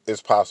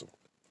as possible.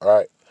 All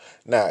right.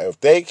 Now, if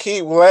they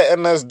keep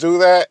letting us do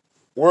that,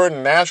 we're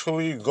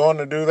naturally going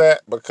to do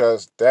that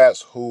because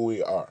that's who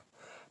we are.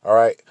 All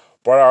right.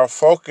 But our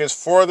focus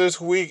for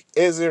this week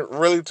isn't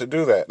really to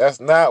do that. That's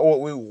not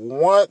what we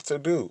want to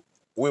do.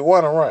 We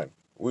want to run.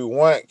 We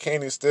want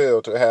Kenny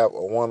Steele to have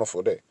a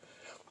wonderful day.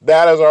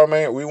 That is our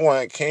main. We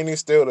want Kenny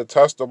Steele to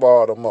touch the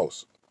ball the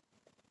most,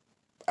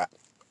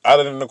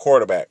 other than the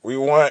quarterback. We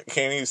want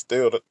Kenny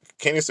Steele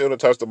to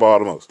touch the ball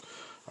the most.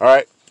 All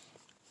right.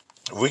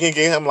 If we can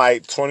get him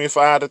like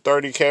 25 to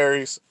 30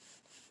 carries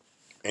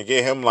and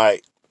get him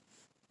like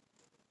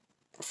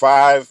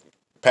 5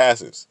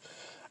 passes,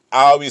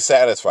 I'll be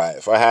satisfied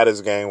if I had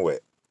this game with.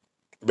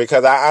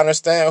 Because I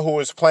understand who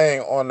is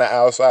playing on the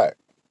outside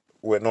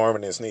with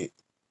Norman and Snead.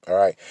 All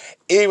right.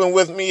 Even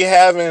with me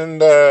having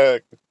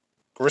the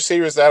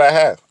receivers that I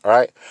have. All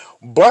right.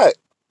 But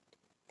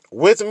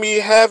with me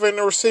having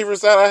the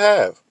receivers that I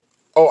have,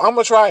 I'm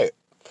going to try it.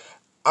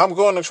 I'm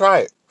going to try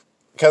it.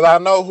 Because I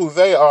know who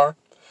they are.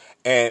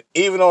 And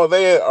even though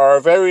they are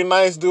a very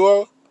nice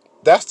duo,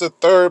 that's the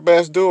third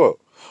best duo.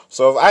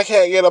 So if I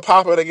can't get a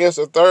popping against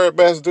the third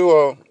best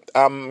duo,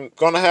 I'm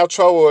going to have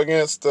trouble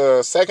against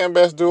the second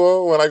best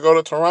duo when I go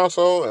to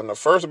Toronto and the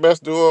first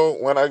best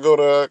duo when I go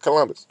to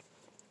Columbus.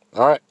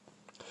 All right.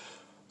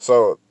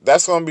 So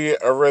that's going to be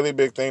a really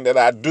big thing that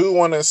I do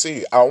want to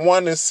see. I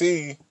want to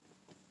see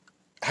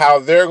how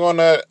they're going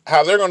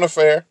to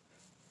fare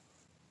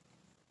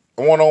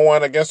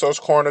one-on-one against those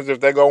corners.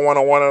 If they go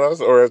one-on-one on us,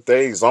 or if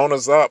they zone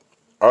us up,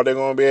 are they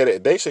going to be able to?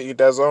 They should eat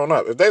that zone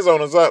up. If they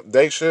zone us up,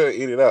 they should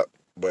eat it up.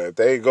 But if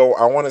they go,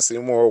 I want to see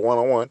more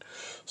one-on-one.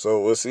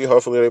 So we'll see.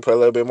 Hopefully they play a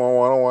little bit more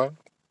one-on-one.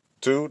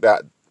 2,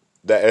 that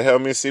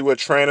help me see what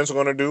training's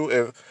going to do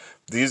if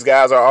these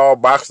guys are all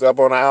boxed up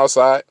on the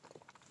outside.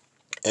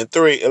 And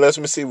 3, it lets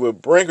me see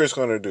what Brinker's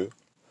going to do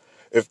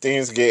if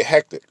things get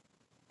hectic.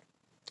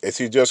 Is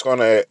he just going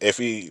to, if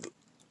he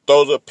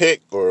throws a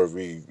pick or if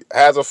he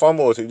has a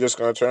fumble, is he just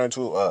going to turn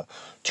into a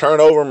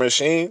turnover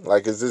machine?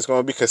 Like, is this going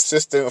to be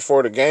consistent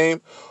for the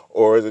game?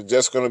 Or is it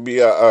just going to be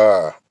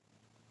a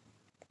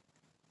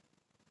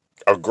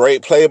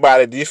great play by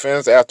the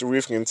defense after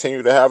we've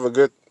continued to have a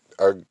good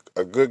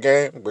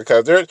game?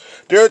 Because there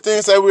are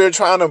things that we're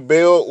trying to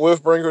build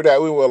with Brinker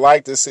that we would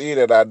like to see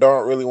that I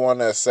don't really want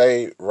to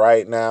say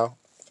right now.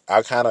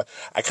 I kind of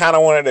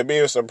want it to be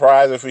a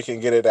surprise if we can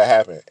get it to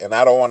happen. And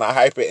I don't want to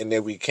hype it and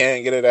then we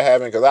can't get it to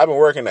happen because I've been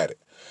working at it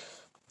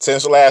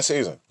since last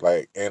season.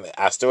 And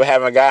I still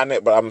haven't gotten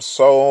it, but I'm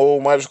so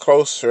much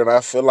closer and I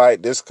feel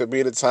like this could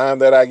be the time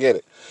that I get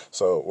it.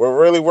 So we're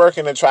really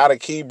working to try to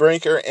keep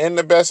Brinker in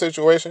the best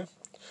situation.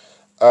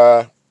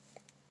 We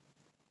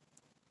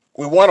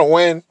want to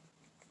win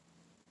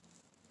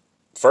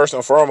first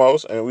and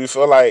foremost, and we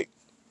feel like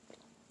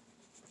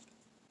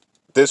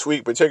this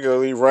week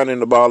particularly running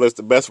the ball is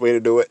the best way to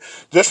do it.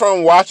 Just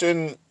from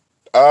watching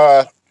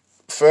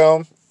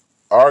film,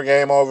 our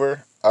game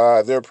over,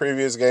 their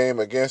previous game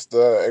against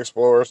the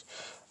Explorers,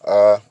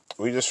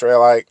 we just feel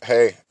like,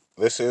 hey,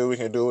 let's see what we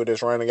can do with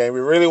this running game. We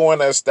really want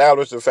to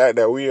establish the fact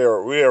that we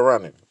are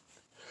running.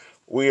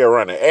 We are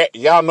running.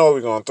 Y'all know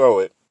we're going to throw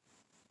it.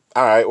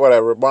 All right,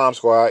 whatever. Bomb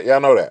squad.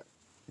 Y'all know that.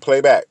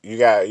 Play back. You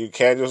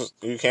can't just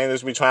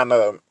be trying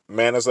to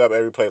man us up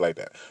every play like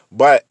that.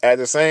 But at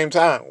the same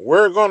time,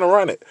 we're going to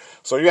run it.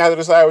 So you have to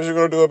decide what you're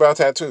going to do about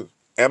that too.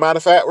 And matter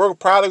of fact, we're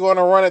probably going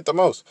to run it the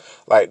most.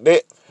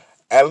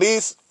 At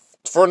least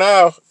for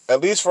now,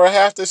 at least for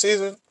half the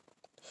season,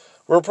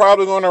 we're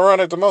probably going to run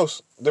it the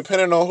most,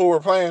 depending on who we're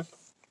playing.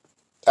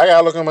 I got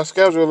to look at my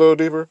schedule a little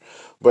deeper.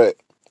 But,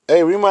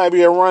 hey, we might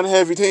be a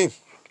run-heavy team.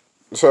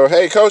 So,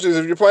 hey, coaches,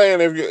 if you're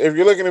playing, if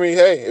you're looking at me,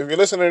 hey, if you're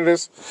listening to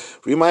this,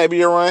 we might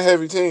be a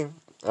run-heavy team.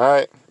 All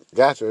right?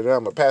 Gotcha. Then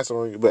I'm going to pass it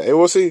on you. But, hey,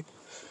 we'll see.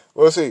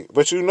 We'll see.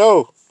 But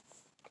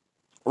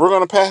we're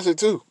going to pass it,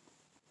 too.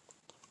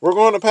 We're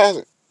going to pass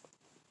it.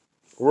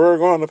 We're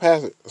going to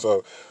pass it.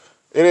 So,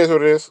 it is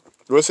what it is.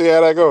 We'll see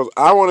how that goes.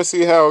 I want to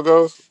see how it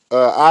goes.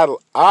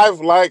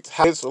 I've liked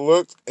how it's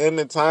looked in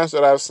the times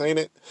that I've seen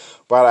it,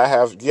 but I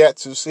have yet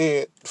to see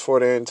it for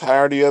the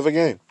entirety of a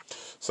game.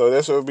 So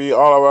this will be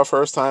all of our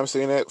first time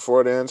seeing it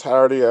for the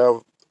entirety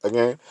of a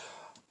game.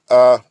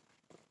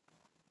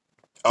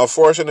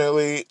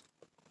 Unfortunately,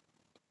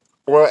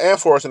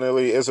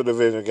 it's a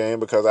division game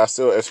because I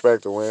still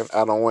expect to win.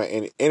 I don't want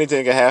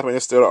anything can happen.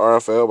 It's still the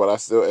RFL, but I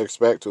still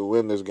expect to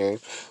win this game.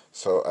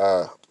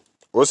 So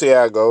we'll see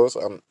how it goes.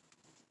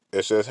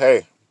 It's just,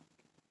 hey,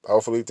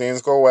 hopefully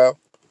things go well.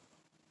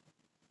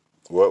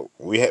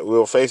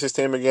 We'll face this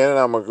team again, and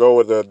I'm going to go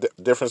with a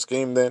different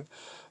scheme then.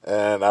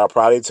 And I'll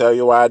probably tell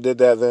you why I did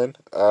that then.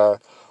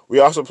 We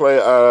also play,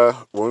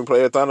 when we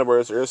play the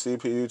Thunderbirds, they're a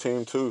CPU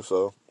team too.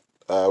 So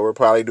we'll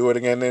probably do it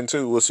again then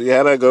too. We'll see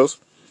how that goes.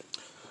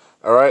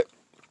 All right.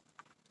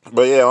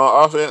 But yeah,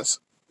 on offense,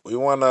 we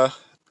want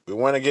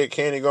to get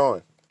Kenny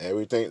going. And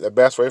we think the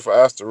best way for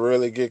us to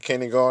really get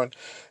Kenny going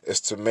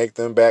is to make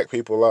them back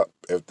people up.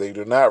 If they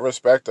do not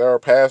respect our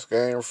pass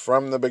game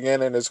from the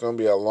beginning, it's going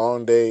to be a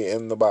long day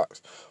in the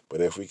box.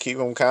 But if we keep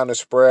them kind of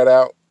spread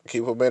out,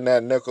 keep them in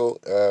that nickel,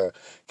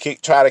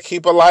 try to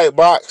keep a light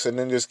box, and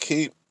then just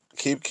keep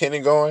Kenny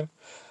going.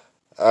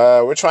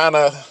 We're trying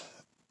to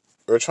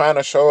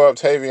show up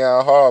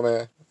Tavion Hall,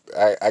 man.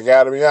 I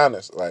gotta be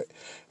honest. Like,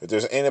 if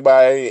there's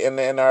anybody in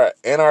our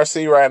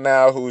NRC right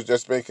now who's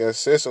just been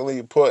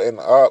consistently putting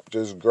up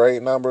just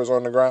great numbers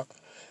on the ground,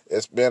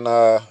 it's been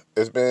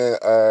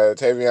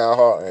Tavion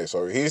Hall.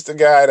 So he's the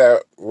guy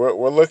that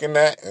we're looking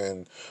at,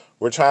 and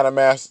we're trying to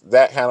match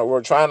that kind of.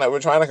 We're trying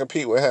to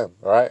compete with him.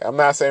 All right. I'm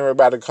not saying we're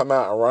about to come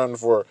out and run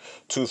for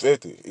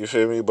 250. You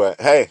feel me? But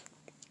hey,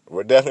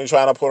 we're definitely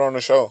trying to put on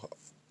a show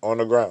on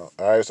the ground.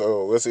 All right.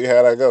 So we'll see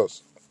how that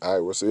goes. All right.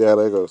 We'll see how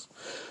that goes.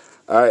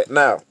 All right.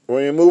 Now,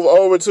 when you move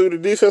over to the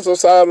defensive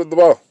side of the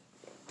ball.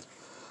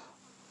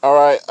 All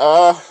right.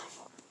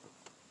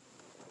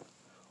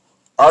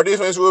 Our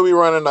defense will be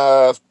running.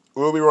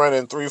 We'll be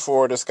running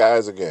 3-4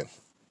 disguise again.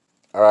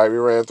 All right. We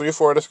ran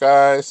 3-4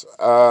 disguise.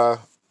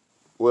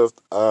 With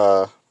we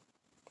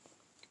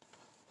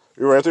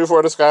ran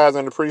 3-4 disguise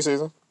in the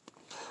preseason.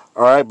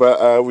 All right,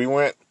 but we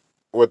went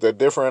with a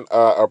different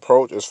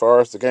approach as far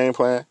as the game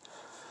plan.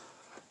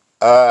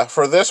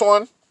 For this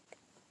one,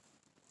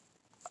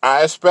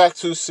 I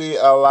expect to see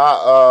a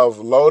lot of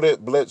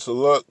loaded blitz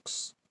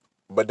looks,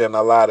 but then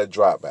a lot of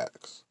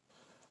dropbacks.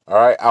 All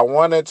right, I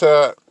wanted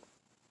to.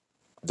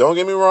 Don't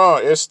get me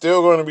wrong, it's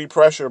still going to be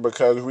pressure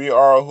because we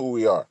are who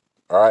we are.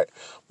 All right,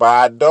 but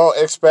I don't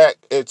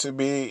expect it to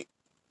be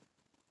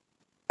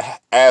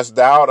as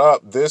dialed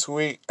up this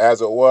week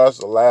as it was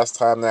the last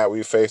time that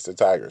we faced the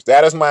Tigers.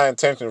 That is my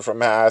intention from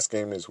how I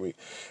schemed this week.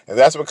 And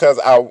that's because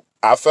I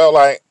felt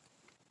like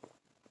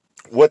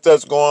with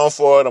us going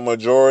for the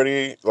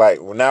majority,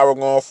 like now we're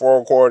going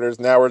 4 quarters,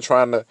 now we're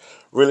trying to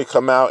really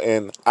come out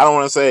and I don't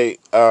want to say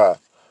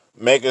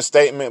make a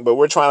statement, but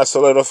we're trying to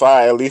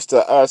solidify, at least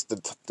to us,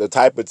 the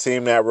type of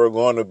team that we're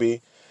going to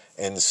be.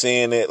 And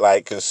seeing it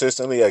like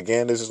consistently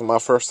again, this is my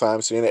first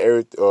time seeing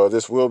it.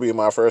 This will be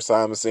my first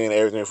time seeing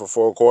everything for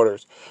 4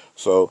 quarters.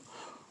 So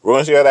we're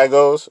gonna see how that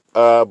goes.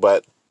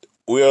 But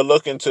we're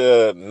looking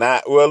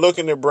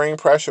to bring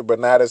pressure, but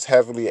not as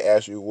heavily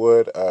as you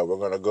would. We're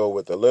gonna go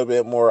with a little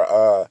bit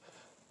more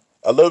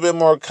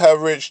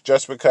coverage,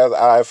 just because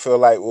I feel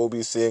like we'll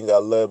be seeing a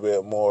little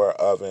bit more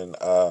of an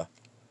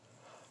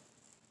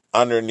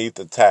underneath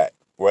attack,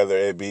 whether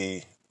it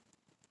be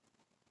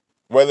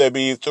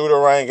through the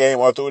running game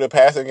or through the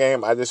passing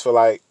game. I just feel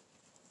like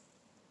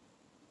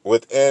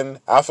most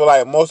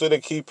of the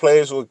key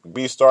plays will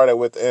be started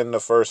within the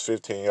first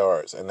 15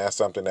 yards, and that's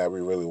something that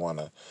we really want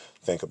to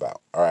think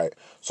about. All right.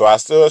 So I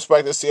still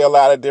expect to see a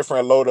lot of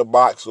different loaded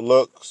box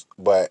looks,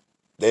 but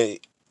it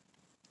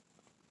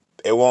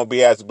won't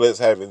be as blitz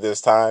heavy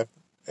this time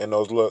in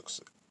those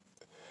looks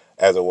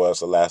as it was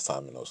the last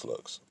time in those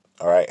looks.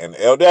 All right. And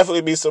it'll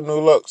definitely be some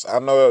new looks. I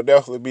know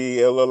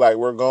it'll look like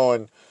we're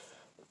going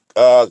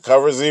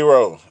cover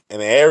 0,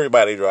 and then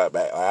everybody drop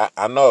back.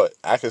 I know it.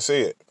 I can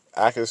see it,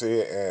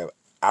 and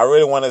I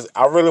really want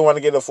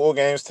to get a full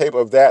games tape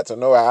of that to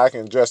know how I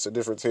can adjust to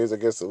different teams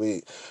against the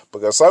league,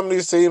 because some of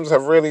these teams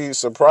have really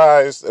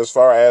surprised as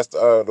far as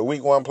the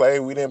week 1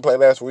 play. We didn't play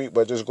last week,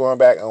 but just going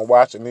back and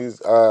watching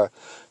these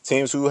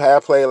teams who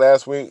have played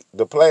last week,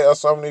 the play of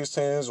some of these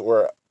teams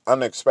were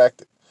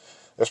unexpected,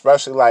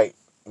 especially like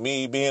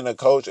me being a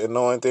coach and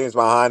knowing things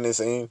behind the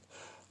scene,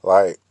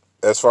 like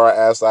as far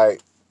as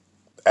like.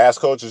 As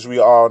coaches, we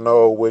all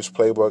know which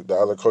playbook the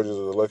other coaches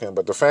are looking,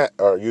 but the fans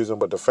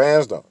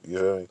don't. You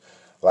feel me?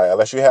 Like,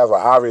 unless you have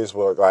an obvious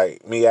book,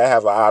 like me, I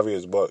have an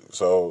obvious book,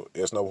 so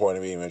it's no point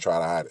in me even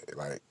trying to hide it.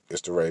 Like,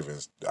 it's the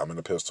Ravens. I'm in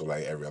the pistol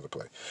like every other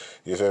play.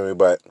 You feel me?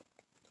 But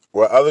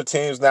with other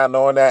teams not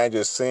knowing that and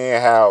just seeing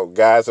how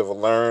guys have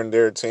learned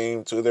their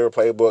team to their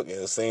playbook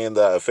and seeing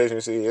the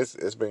efficiency,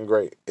 it's been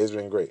great. It's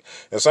been great.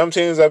 And some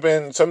teams have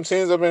been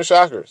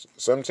shockers.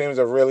 Some teams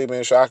have really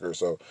been shockers.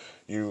 So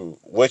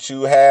what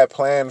you had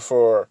planned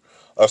for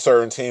a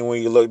certain team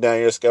when you look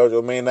down your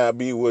schedule may not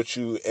be what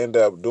you end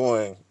up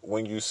doing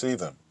when you see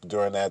them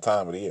during that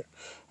time of the year.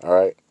 All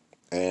right.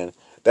 And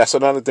that's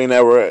another thing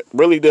that we're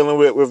really dealing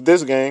with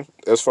this game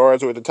as far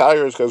as with the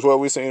Tigers, because what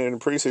we've seen in the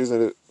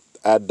preseason,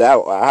 I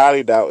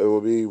highly doubt it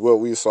will be what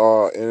we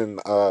saw in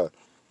what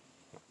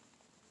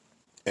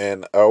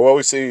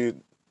we see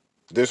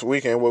this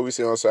weekend, what we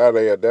see on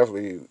Saturday. I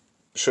definitely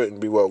shouldn't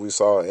be what we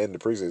saw in the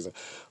preseason,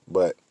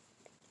 but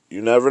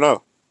you never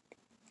know.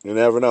 You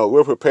never know.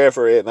 We're prepared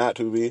for it not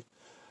to be,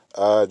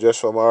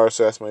 just from our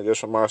assessment, just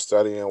from our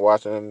study and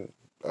watching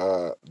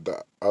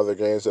the other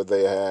games that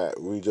they had.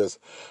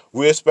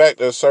 We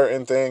expect a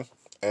certain thing,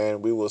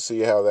 and we will see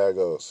how that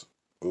goes.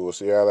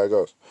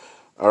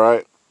 All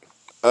right.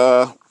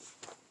 Now,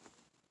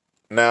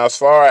 as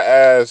far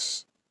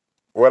as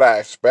what I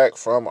expect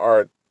from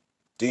our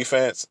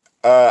defense,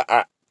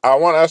 I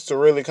want us to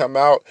really come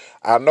out.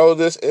 I know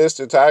this is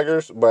the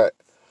Tigers, but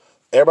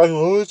everybody's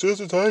like, it's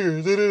just the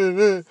Tigers.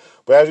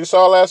 But as you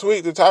saw last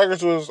week, the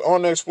Tigers was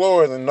on the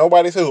Explorers, and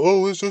nobody said,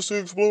 it's just the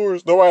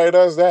Explorers. Nobody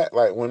does that.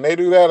 Like, when they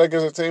do that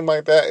against a team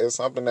like that, it's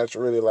something that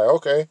you're really like,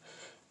 okay,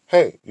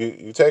 hey,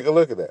 you take a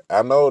look at that.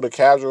 I know the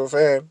casual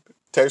fan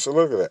takes a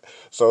look at that.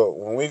 So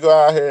when we go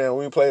out here and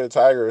we play the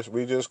Tigers,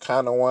 we just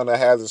kind of want to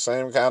have the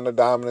same kind of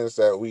dominance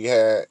that we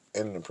had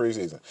in the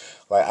preseason.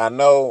 Like, I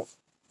know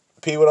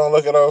people don't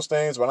look at those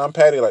things, but I'm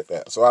petty like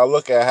that. So I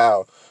look at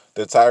how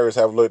the Tigers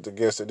have looked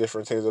against the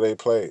different teams that they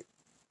played,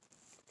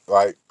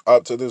 like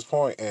up to this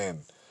point, and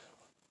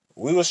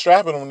we were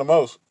strapping them the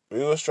most.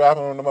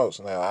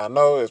 Now I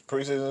know it's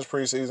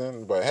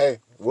preseason, but hey,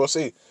 we'll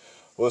see.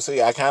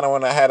 I kind of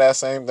want to have that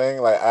same thing.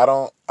 Like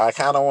I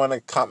kind of want to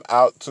come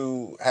out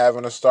to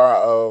having a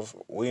start of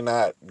we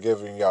not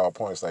giving y'all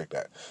points like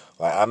that.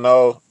 Like I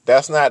know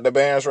that's not the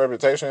Barons'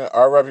 reputation.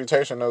 Our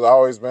reputation has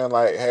always been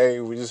like, hey,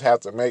 we just have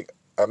to make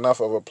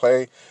enough of a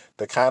play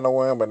to kind of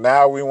win. But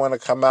now we want to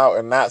come out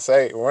and not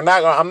say I'm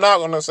not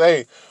going to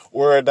say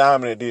we're a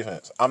dominant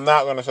defense. I'm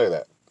not going to say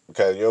that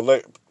because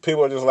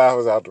people just laugh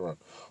us out the room.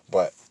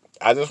 But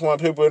I just want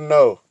people to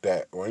know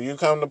that when you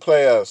come to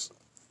play us,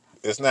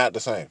 it's not the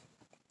same.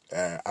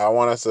 And I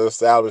want us to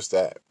establish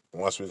that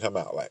once we come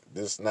out. Like,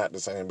 this is not the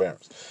same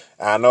Barons.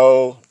 I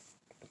know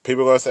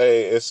people are going to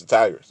say it's the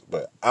Tigers,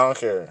 but I don't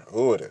care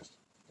who it is.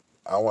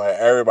 I want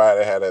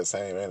everybody to have that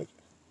same energy.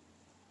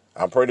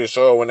 I'm pretty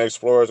sure when the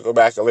Explorers go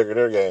back and look at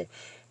their game,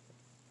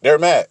 they're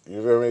mad.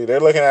 You feel me?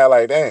 They're looking at it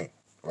like, dang.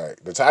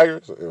 Like, the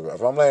Tigers,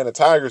 if I'm letting the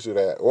Tigers do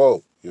that,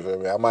 whoa. You feel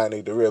me? I might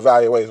need to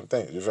reevaluate some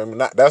things. You feel me?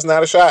 That's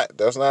not a shot.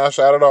 That's not a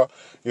shot at all.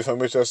 You feel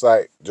me? It's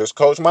just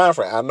coach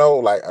Manfred. I know,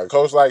 like, a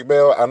coach like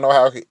Bill, I know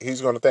how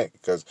he's going to think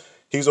because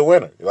he's a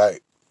winner.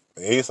 Like,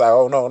 he's like,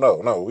 oh,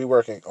 no. We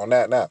working on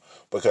that now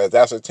because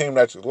that's a team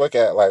that you look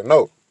at like,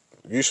 no,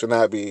 you should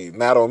not be,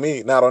 not on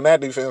me, not on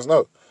that defense,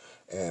 no.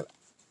 And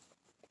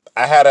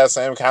I had that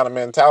same kind of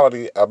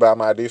mentality about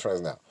my defense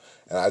now.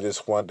 And I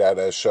just want that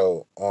to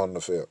show on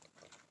the field.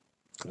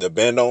 The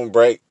bend don't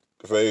break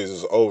phase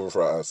is over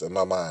for us in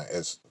my mind.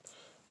 It's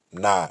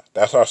nah.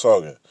 That's our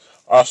slogan.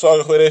 Our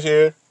slogan for this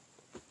year,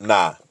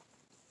 nah.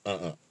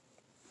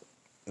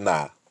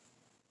 Nah.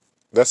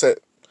 That's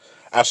it.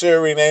 I should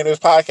rename this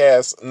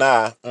podcast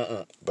Nah.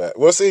 But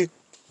we'll see.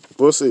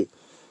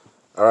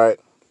 All right.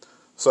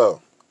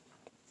 So,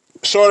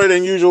 shorter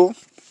than usual.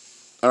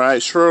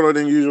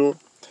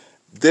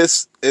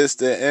 This is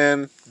the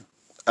end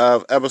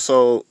of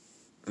episode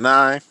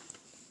 9.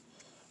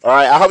 All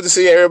right. I hope to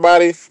see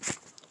everybody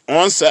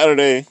on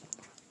Saturday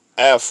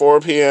at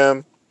 4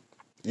 p.m.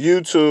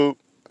 YouTube.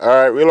 All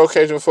right.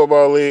 Relocation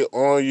Football League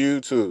on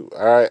YouTube.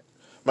 All right.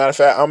 Matter of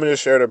fact, I'm going to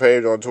share the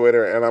page on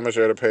Twitter and I'm going to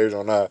share the page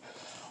on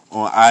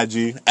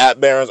IG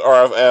at Barons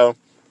RFL.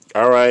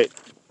 All right.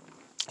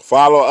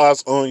 Follow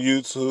us on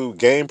YouTube.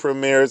 Game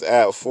premieres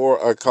at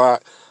 4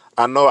 o'clock.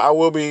 I know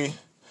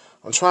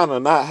I'm trying to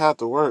not have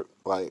to work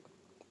like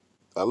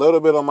a little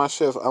bit on my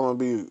shift. I don't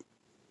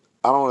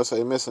want to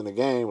say missing the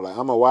game. Like,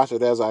 I'm going to watch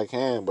it as I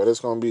can, but it's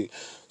going to be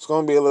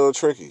a little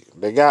tricky.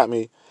 They got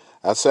me.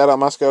 I set up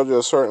my schedule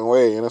a certain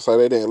way, and it's like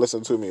they didn't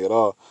listen to me at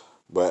all.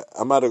 But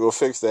I'm about to go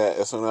fix that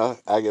as soon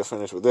as I get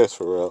finished with this,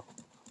 for real.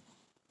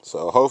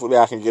 So hopefully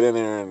I can get in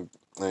there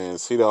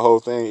and see the whole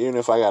thing. Even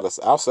if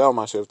I'll sell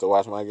my shift to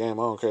watch my game.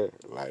 I don't care.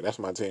 Like, that's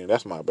my team.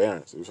 That's my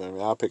Barons. You feel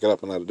me? I'll pick it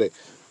up another day.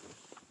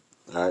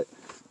 All right?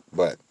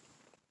 But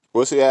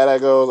we'll see how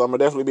that goes. I'm going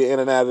to definitely be in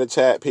and out of the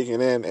chat,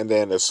 peeking in. And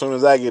then as soon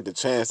as I get the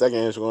chance, that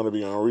game's going to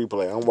be on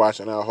replay. I'm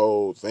watching that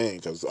whole thing.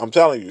 Because I'm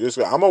telling you,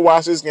 I'm going to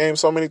watch this game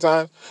so many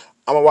times.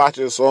 I'm going to watch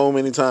it so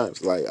many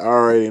times. Like, I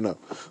already know.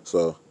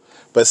 So,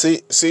 but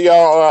see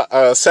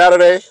y'all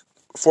Saturday,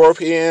 4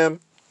 p.m.,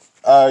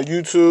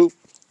 YouTube.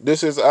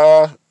 This is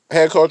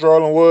head coach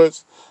Roland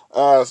Woods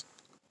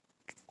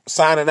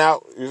signing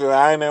out.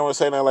 I ain't never want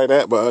to say nothing like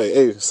that, but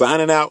hey,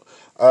 signing out.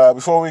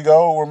 Before we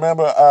go,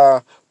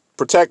 remember,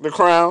 protect the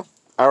crown.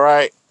 All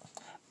right.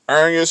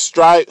 Earn your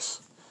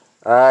stripes.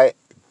 All right.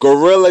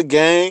 Gorilla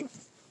Gang.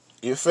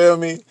 You feel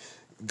me?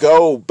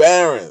 Go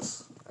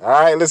Barons. All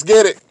right. Let's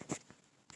get it.